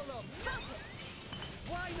 Topple them.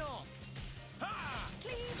 Why not?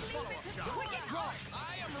 Please leave it to Twig. Rock.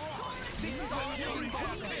 I am rock. This is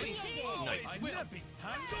Nice. My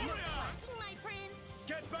prince.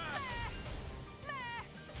 Get back!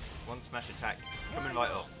 One smash attack coming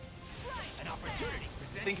right up. An opportunity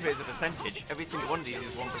presents Think of it as a percentage. Every single one of these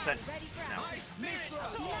is 1% now.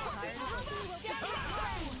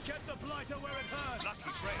 Get the blighter where it hurts!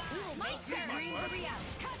 Lucky break. Make your dreams a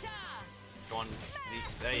reality. Kata. Go on, Z.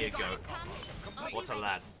 There you go. What a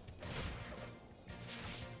lad.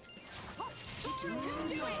 Do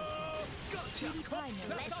it. Let's get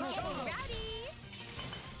rowdy.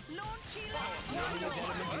 Launch you.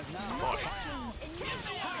 Gosh.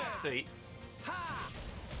 That's 3.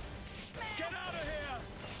 Get out of here!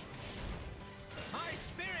 High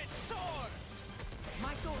spirit sword.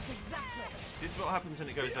 My thoughts exactly. Is this what happens when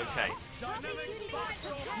it goes okay? Dynamic spark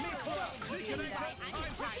sword! Reconnect us!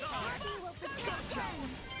 Time to shine!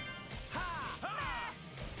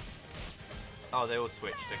 Oh, they all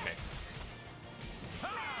switched. Okay.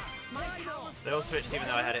 They all switched even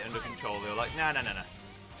though I had it under control. They were like, nah, nah, nah, nah.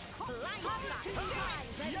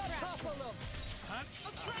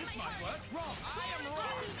 This might work.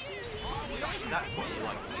 That's what you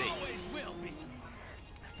like to see.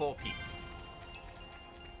 4-piece.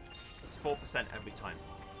 It's 4% every time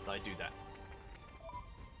that I do that.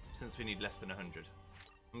 Since we need less than 100.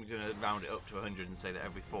 I'm going to round it up to 100 and say that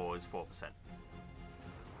every 4 is 4%.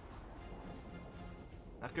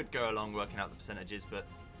 I could go along working out the percentages, but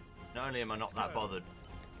not only am I not that bothered,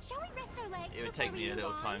 Shall we rest our legs? it would take me a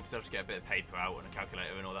little time because I have to get a bit of paper out and a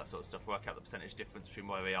calculator and all that sort of stuff, work out the percentage difference between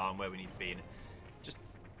where we are and where we need to be, and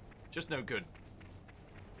just no good.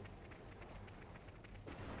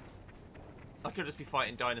 I could just be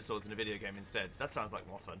fighting dinosaurs in a video game instead. That sounds like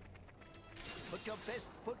more fun. Put your best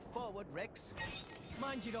foot forward, Rex.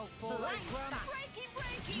 Mind you don't fall out, Gramps. Breaky.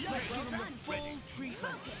 Let's give them the full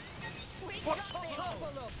treatment. Topple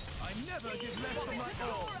them. I never give less than my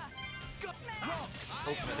all.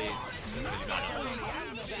 Ultimately, it's really bad.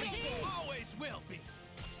 Always will be.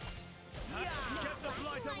 Get the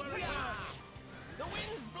blighter where it hurts. The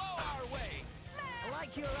winds blow our way. I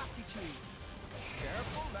like your attitude.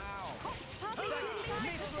 Careful now.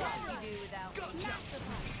 You do without me.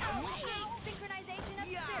 Initiate synchronization of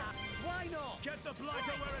spirits. Why not? Get the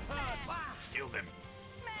blighter where it hurts. Steal them.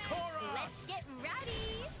 Let's get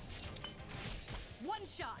rowdy. One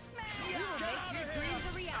shot. Get out Your of dreams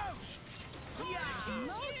here. a reality.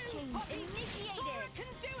 Mode change initiated.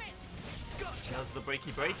 Can do it. How's the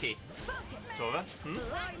breaky? Sora? Hmm?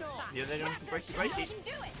 You're the only one who can breaky. Can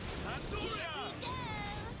do it.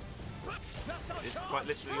 It's quite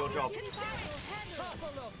literally your job.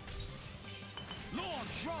 Topple them.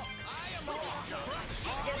 Launch.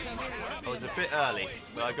 I was a bit early,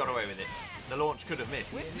 but I got away with it. The launch could have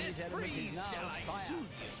missed. With this breeze shall I soothe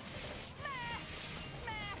you.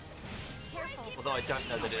 Although I don't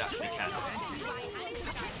know that it actually can.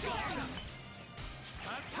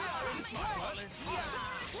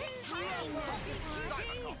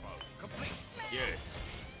 Yes.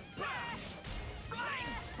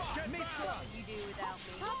 You do without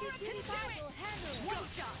me. Can do it. One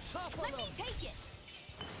shot. Let me take it.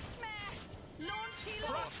 Launchy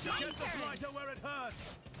launch. Get the blighter where it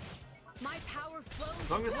hurts. My power flows. As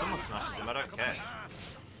long as someone smashes him, I don't care.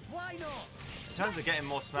 Why not? In terms of getting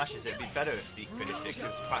more smashes, it'd be better if Zeke finished it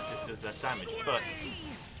because practice does less damage, but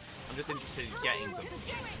I'm just interested in getting them.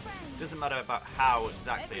 It doesn't matter about how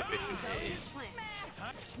exactly efficient it is.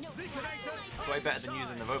 It's way better than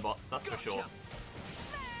using the robots, that's for sure.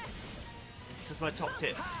 This is my top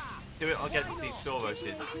tip. Do it against these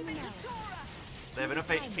Sauroses. They have enough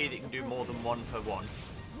HP that you can do more than one per one.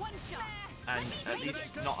 And at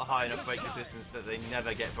least not a high enough break resistance that they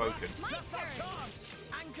never get broken.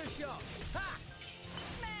 Anchor shot.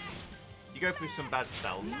 You go through some bad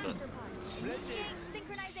spells, but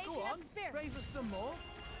Go on, raise us some more.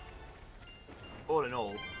 all in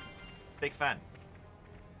all, big fan.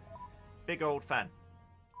 Big old fan.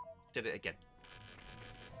 Did it again.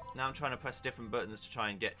 Now I'm trying to press different buttons to try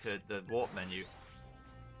and get to the warp menu.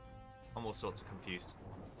 I'm all sorts of confused.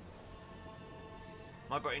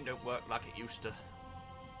 My brain don't work like it used to.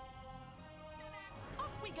 Off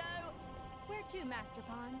we go. Where to, Master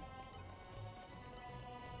Pawn?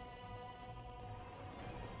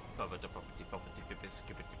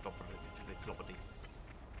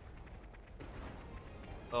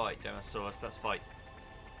 Alright, Demosaurus, let's fight.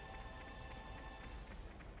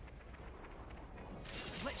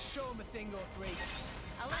 Let's show him a thing or three.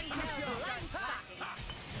 I'll let you know the line's back.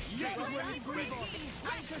 This is where we breathe on.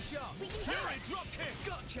 Anchor shot. We can do it. Drop kick.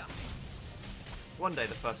 Gotcha. One day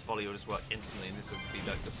the first volley will just work instantly and this will be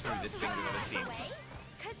like the smoothest thing we've ever seen.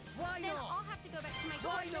 Because Why then not? I'll have to go back to my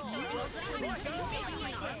Why crystal not? and so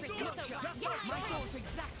My thoughts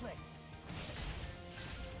exactly.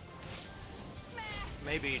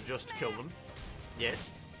 Maybe just kill them.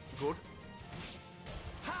 Yes. Good.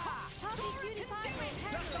 My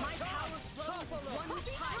power flows as one with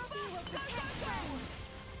Poppy will protect friends.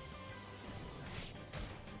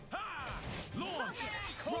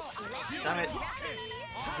 Damn it.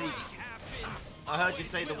 Zeke. I heard you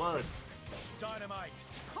say the words. Dynamite.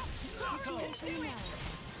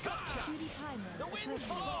 The wind's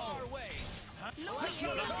far away. Did a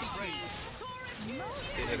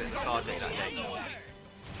bit of lethargic that day.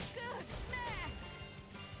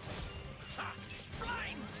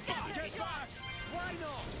 Why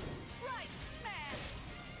not?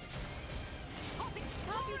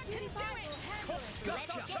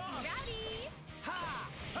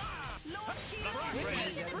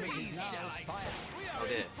 Let's get ready. Oh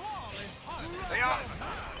dear. They are!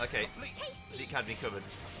 Okay, Zeke had me covered.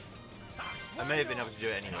 I may have been able to do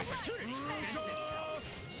it anyway.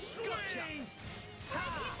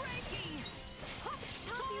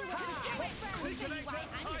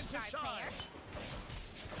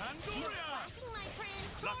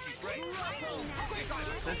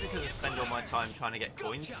 Especially because I spend all my time trying to get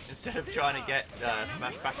coins instead of trying to get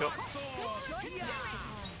smash back up.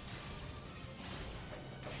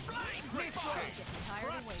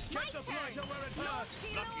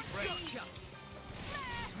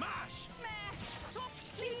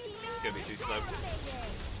 It's going to be too slow.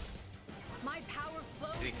 My power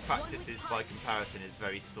flows. Zeke practices by comparison is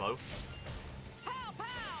very slow.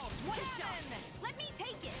 One shot. Let me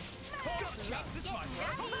take it. Let's get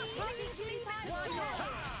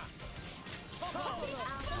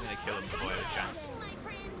I'm going to kill him before I have a chance.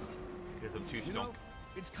 Because I'm too strong.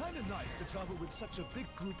 It's kind of nice to travel with such a big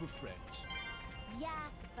group of friends. Yeah,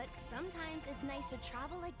 but sometimes it's nice to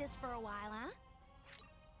travel like this for a while, huh?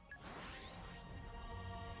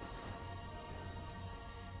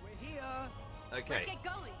 We're here. Okay. Let's get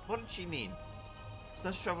going. What did she mean? It's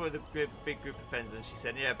nice to travel with a big group of friends, and she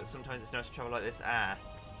said, yeah, but sometimes it's nice to travel like this. Ah.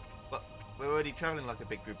 But we're already traveling like a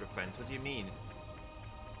big group of friends. What do you mean?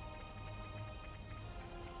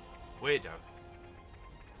 Weirdo.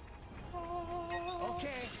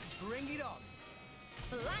 Okay, bring it on.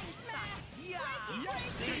 Blind spot. Yeah.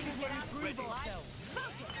 This is where we prove ourselves.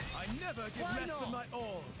 I never give Why less not? than my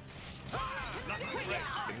all.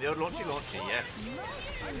 Give me the old launchy, yes.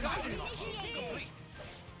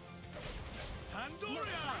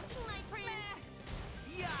 Pandoria!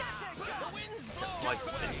 Yeah. The wind's That's blowing. slice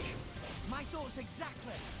of finish. My thoughts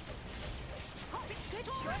exactly. Good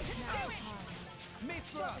try.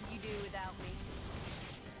 Mithra. What would you do without me?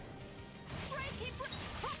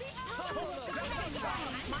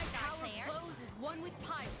 My power flows as one with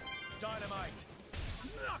pirates. Dynamite!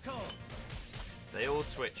 Knuckle! They all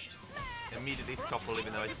switched. Immediately to topple,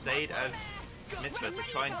 even though I stayed as Mithra to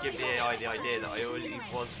try and give the AI the idea that I already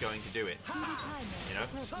was going to do it. You know?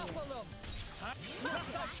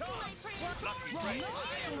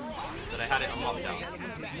 That I had it on lockdown.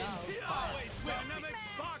 Always dynamic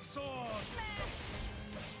spark sword!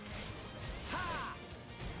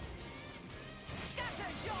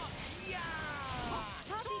 Scatter shot. Yeah.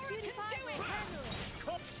 Poppy, cutie pie, handle it.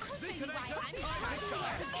 Zeke and I don't time to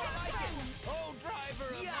shine!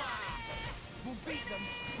 will beat them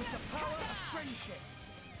with the power of friendship.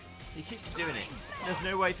 He keeps doing it. There's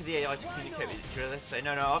no way for the AI to communicate with each other. They say,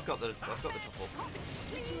 no, I've got the topple.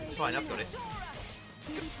 It's fine, I've got it.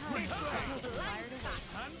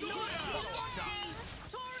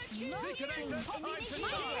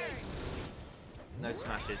 No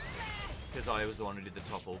smashes, because I was the one who did the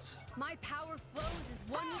topples. My power flows as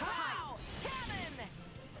one with height.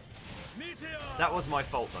 That was my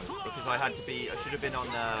fault though, because I should have been on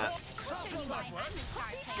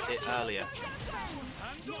it earlier.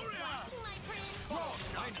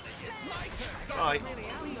 Right.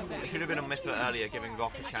 I should have been on Mithra earlier, giving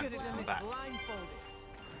Rock a chance to come back.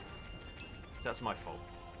 That's my fault.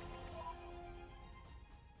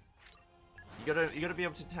 You gotta be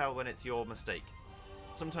able to tell when it's your mistake.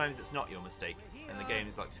 Sometimes it's not your mistake, and the game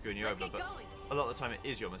is like screwing you over, but a lot of the time it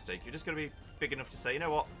is your mistake. You're just gotta be big enough to say, you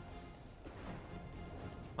know what?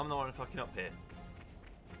 I'm the one fucking up here.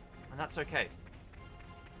 And that's okay.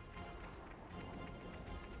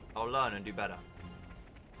 I'll learn and do better.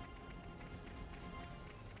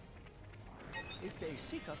 If they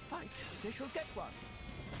seek a fight, they shall get one.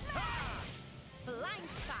 Blind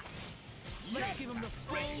spot. Let's give them the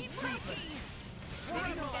full treatment.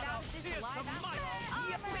 Maybe we'll get out of this alive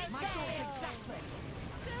after. My goal's exactly.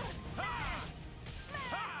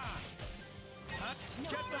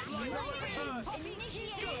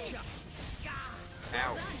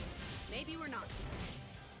 Ow. Maybe we're not.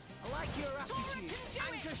 I like your attitude.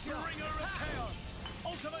 Anchor shot. Bringer of chaos.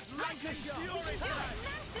 Ultimate anchor shot. Fury slash.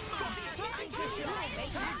 Anchor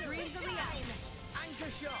shot. Dreams of the eye.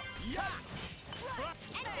 Anchor shot. Yeah.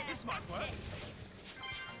 This might work.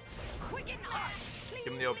 Quicken arms.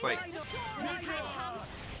 Give him the old break. When the time comes,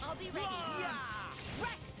 I'll be ready.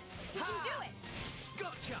 Rex, we can do it.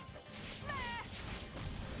 Gotcha.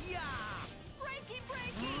 Yeah. Breaky.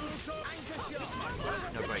 Anchor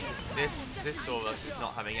shot. No break. This Saurus is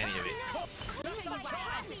not having any of it.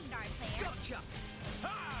 Gotcha.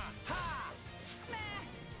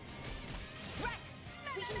 Rex,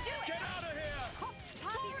 we can do it. Get out of here.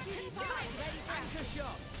 Anchor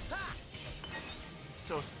shot.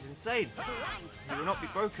 Saurus is insane. He will not be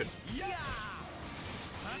broken. Yeah.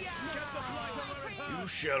 You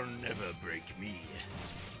shall never break me.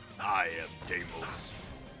 I am Deimos.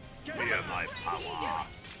 Hear my power.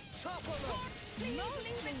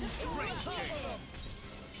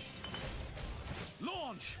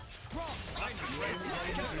 Launch.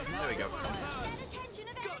 There we go.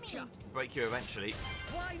 Gotcha. Break you eventually.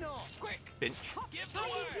 Why not? Quick. Pinch. Give the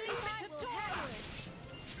word.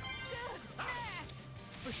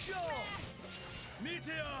 For sure.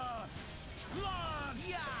 Meteor. Launch.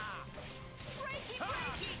 Yeah. Breaky.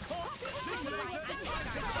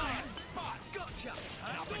 Spot. Gotcha.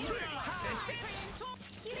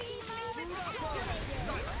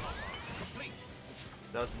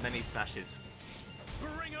 Does many smashes.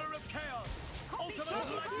 Bringer of chaos. Ultimate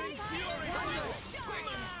lightning fury.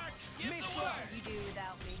 Give the word. You do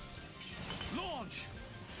without me. Launch.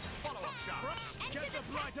 Follow-up shot. Get the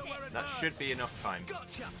blighter where it That hurts. should be enough time.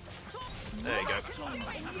 Gotcha. There you go.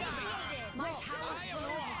 My power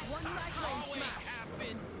flows as one cyclone Always smash. have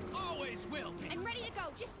been. Always will be. I'm ready to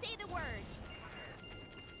go. Just say the words.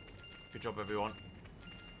 Good job, everyone.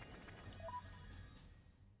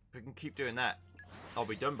 If we can keep doing that, I'll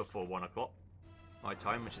be done before 1 o'clock. My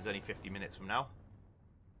time, which is only 50 minutes from now.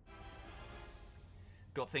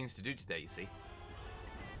 Got things to do today, you see.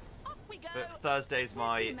 But Thursday's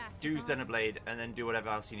my do Xenoblade and then do whatever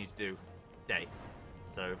else you need to do day.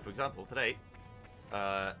 So, for example, today,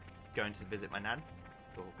 going to visit my nan,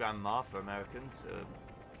 or grandma for Americans,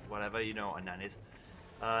 whatever, you know what a nan is.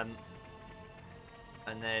 And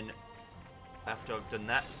then, after I've done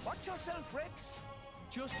that, Watch yourself, Rex.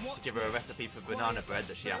 Just to watch give her a recipe for banana bread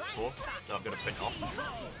that she asked for, that I'm going to print off.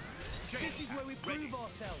 This is where we prove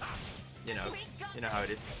ourselves. You know how it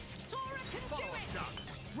is.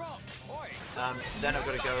 Rock. Then I've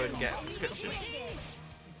got to go and get a prescription.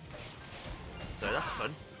 So that's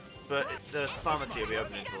fun. But the pharmacy will be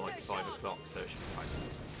open until like 5 o'clock, so it should be fine.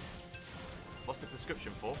 What's the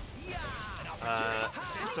prescription for?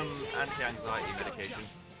 Some anti-anxiety medication.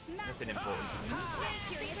 Nothing important.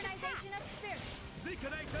 Synchronization of spirits.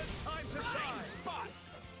 Zeconator's time to shine. Spot.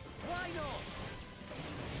 Why not?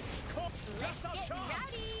 That's our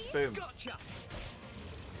chance. Boom. Gotcha.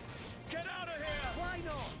 Get out of here. Why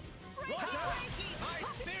not? My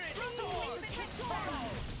spirit sword.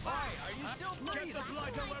 Hi, are you still breathing? Get the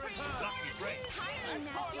blighter where it hurts.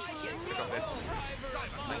 Got this.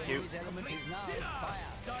 Thank you. His element is now fire.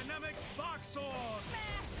 Dynamic spark sword.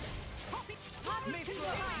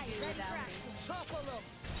 Topple up.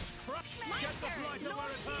 Get the blighter where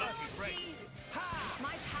it hurts.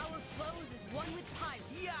 My power flows as one with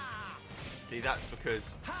pirates. Yeah. See, that's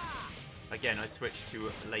because, again, I switched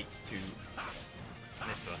to late to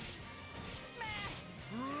Niffer.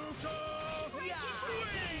 Brutal. Yeah.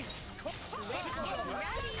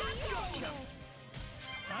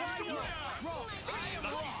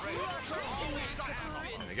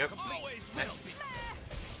 There we go. Next.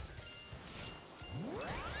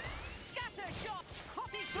 Scatter shot.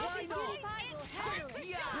 Poppy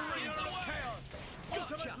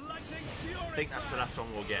I think that's the last one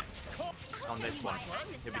we'll get on this one.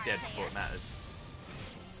 He'll be dead before it matters.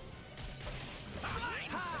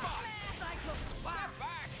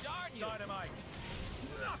 Dynamite.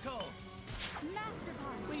 Knuckle. Master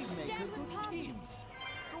Bond, We make a stand with good Poppy. team.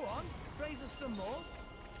 Go on, raise us some more.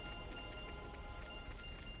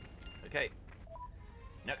 Okay.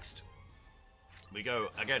 Next. We go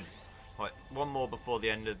again. Right, one more before the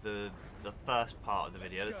end of the first part of the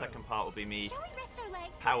video. The second part will be me Shall we rest our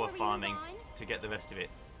legs power before we farming move on? to get the rest of it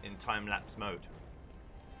in time-lapse mode.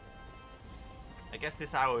 I guess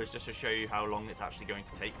this hour is just to show you how long it's actually going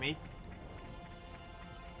to take me.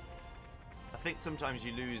 I think sometimes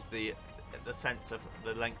you lose the sense of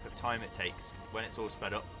the length of time it takes when it's all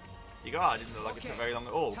sped up. You go, oh, I didn't look like it took very long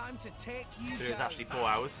at all. Time to take you But it was down. actually 4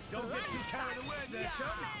 hours. Don't get too carried away there, chum.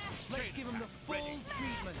 Let's give him the full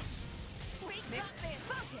treatment.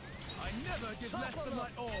 Focus. I never give less than my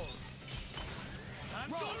all.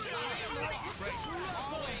 And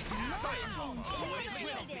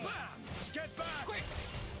get back. Quick.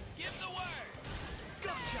 Give the word!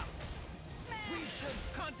 Gotcha. We should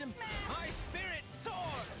contemplate my spirit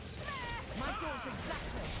sword! My goal's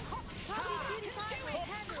exactly.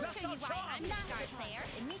 We'll show you why I'm the star player.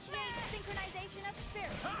 Initiate synchronization of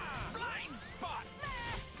spirits. Blind spot!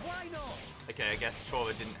 Why not? Okay, I guess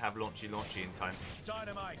Tora didn't have launchy in time.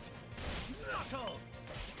 Dynamite. Knuckle.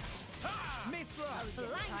 Mithra.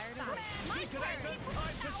 Blind spot. My Secretors, turn.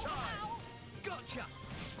 time to shine. Gotcha.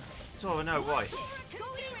 Tora, no, why? Go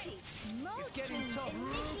easy. It's getting Motion tough.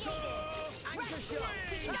 initiated. Anchor shot.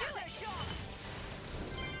 Scatter shot.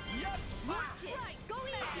 Yup. Watch it. Go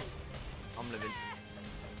easy. I'm living.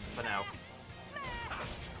 For now.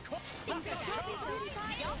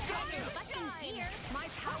 Gear. My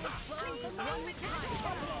power flows as one with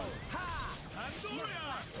time.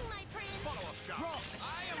 My prince.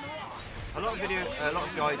 A lot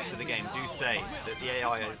of guides for the game do say that the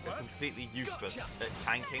AI are completely useless at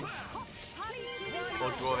tanking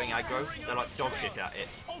or drawing aggro. They're like dog shit at it.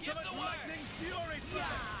 Ultimate lightning fury slam.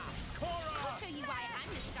 I'll show you why I'm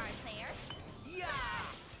the star player.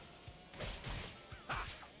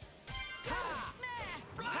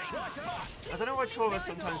 I don't know why Tora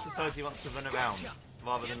sometimes decides he wants to run around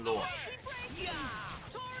rather than launch.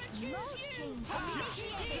 This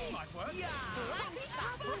might work. Get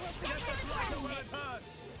the blighter where it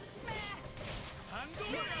hurts.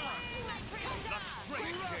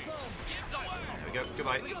 There we go.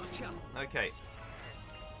 Goodbye. Okay.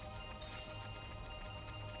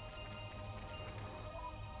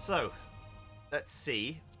 So, let's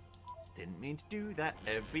see. Didn't mean to do that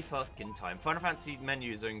every fucking time. Final Fantasy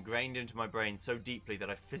menus are ingrained into my brain so deeply that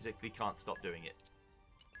I physically can't stop doing it.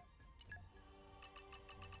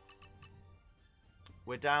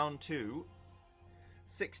 We're down to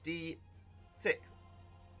 66.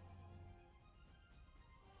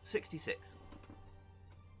 66.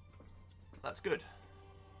 That's good.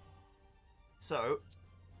 So,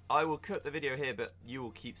 I will cut the video here, but you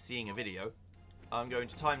will keep seeing a video. I'm going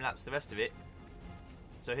to time-lapse the rest of it.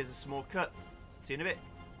 So here's a small cut. See you in a bit.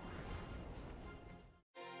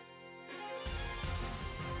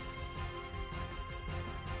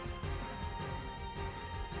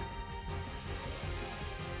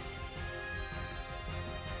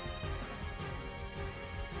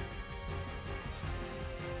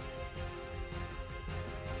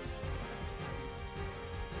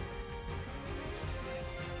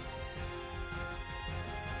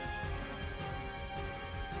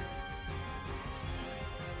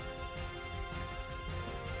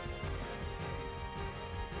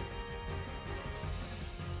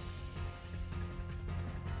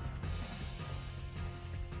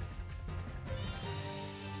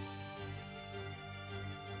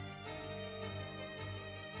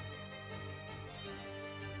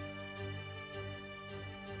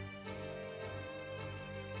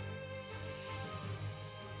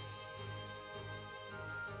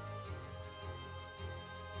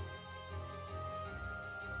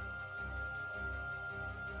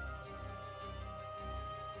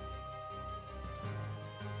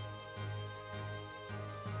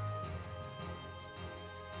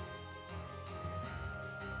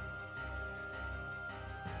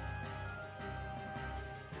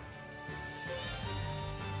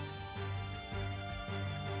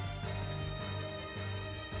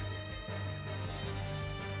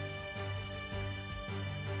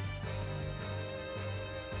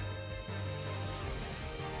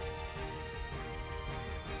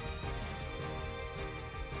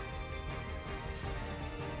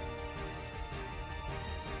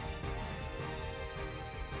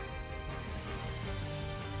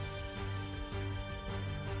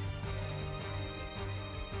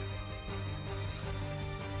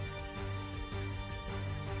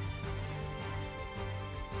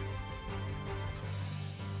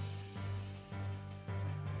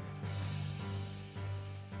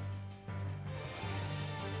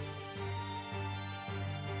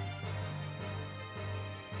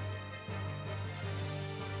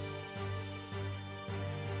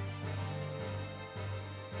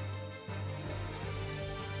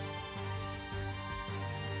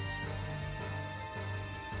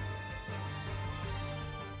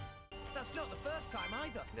 That's not the first time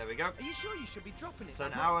either. There we go. Are you sure you should be dropping it? So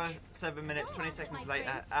an that hour, much? 7 minutes, Don't 20 laugh at seconds my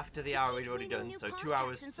later, prince. after the It hour keeps we'd already leading done. new So 2 contacts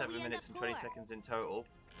hours, until 7 we end minutes, up and 20 poor. seconds in total.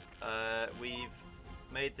 We've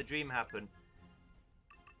made the dream happen.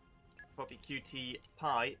 Poppy Cutie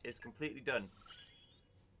Pie is completely done.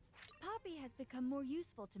 Poppy has become more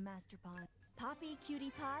useful to Master Pond. Poppy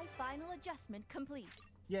Cutie Pie final adjustment complete.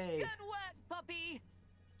 Yay! Good work, puppy.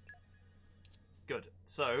 Good.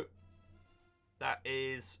 So that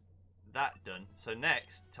is that done. So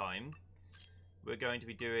next time we're going to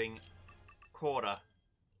be doing Quarter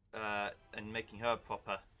and making her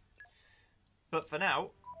proper. But for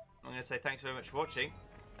now, I'm going to say thanks very much for watching,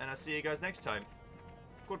 and I'll see you guys next time.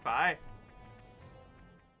 Goodbye.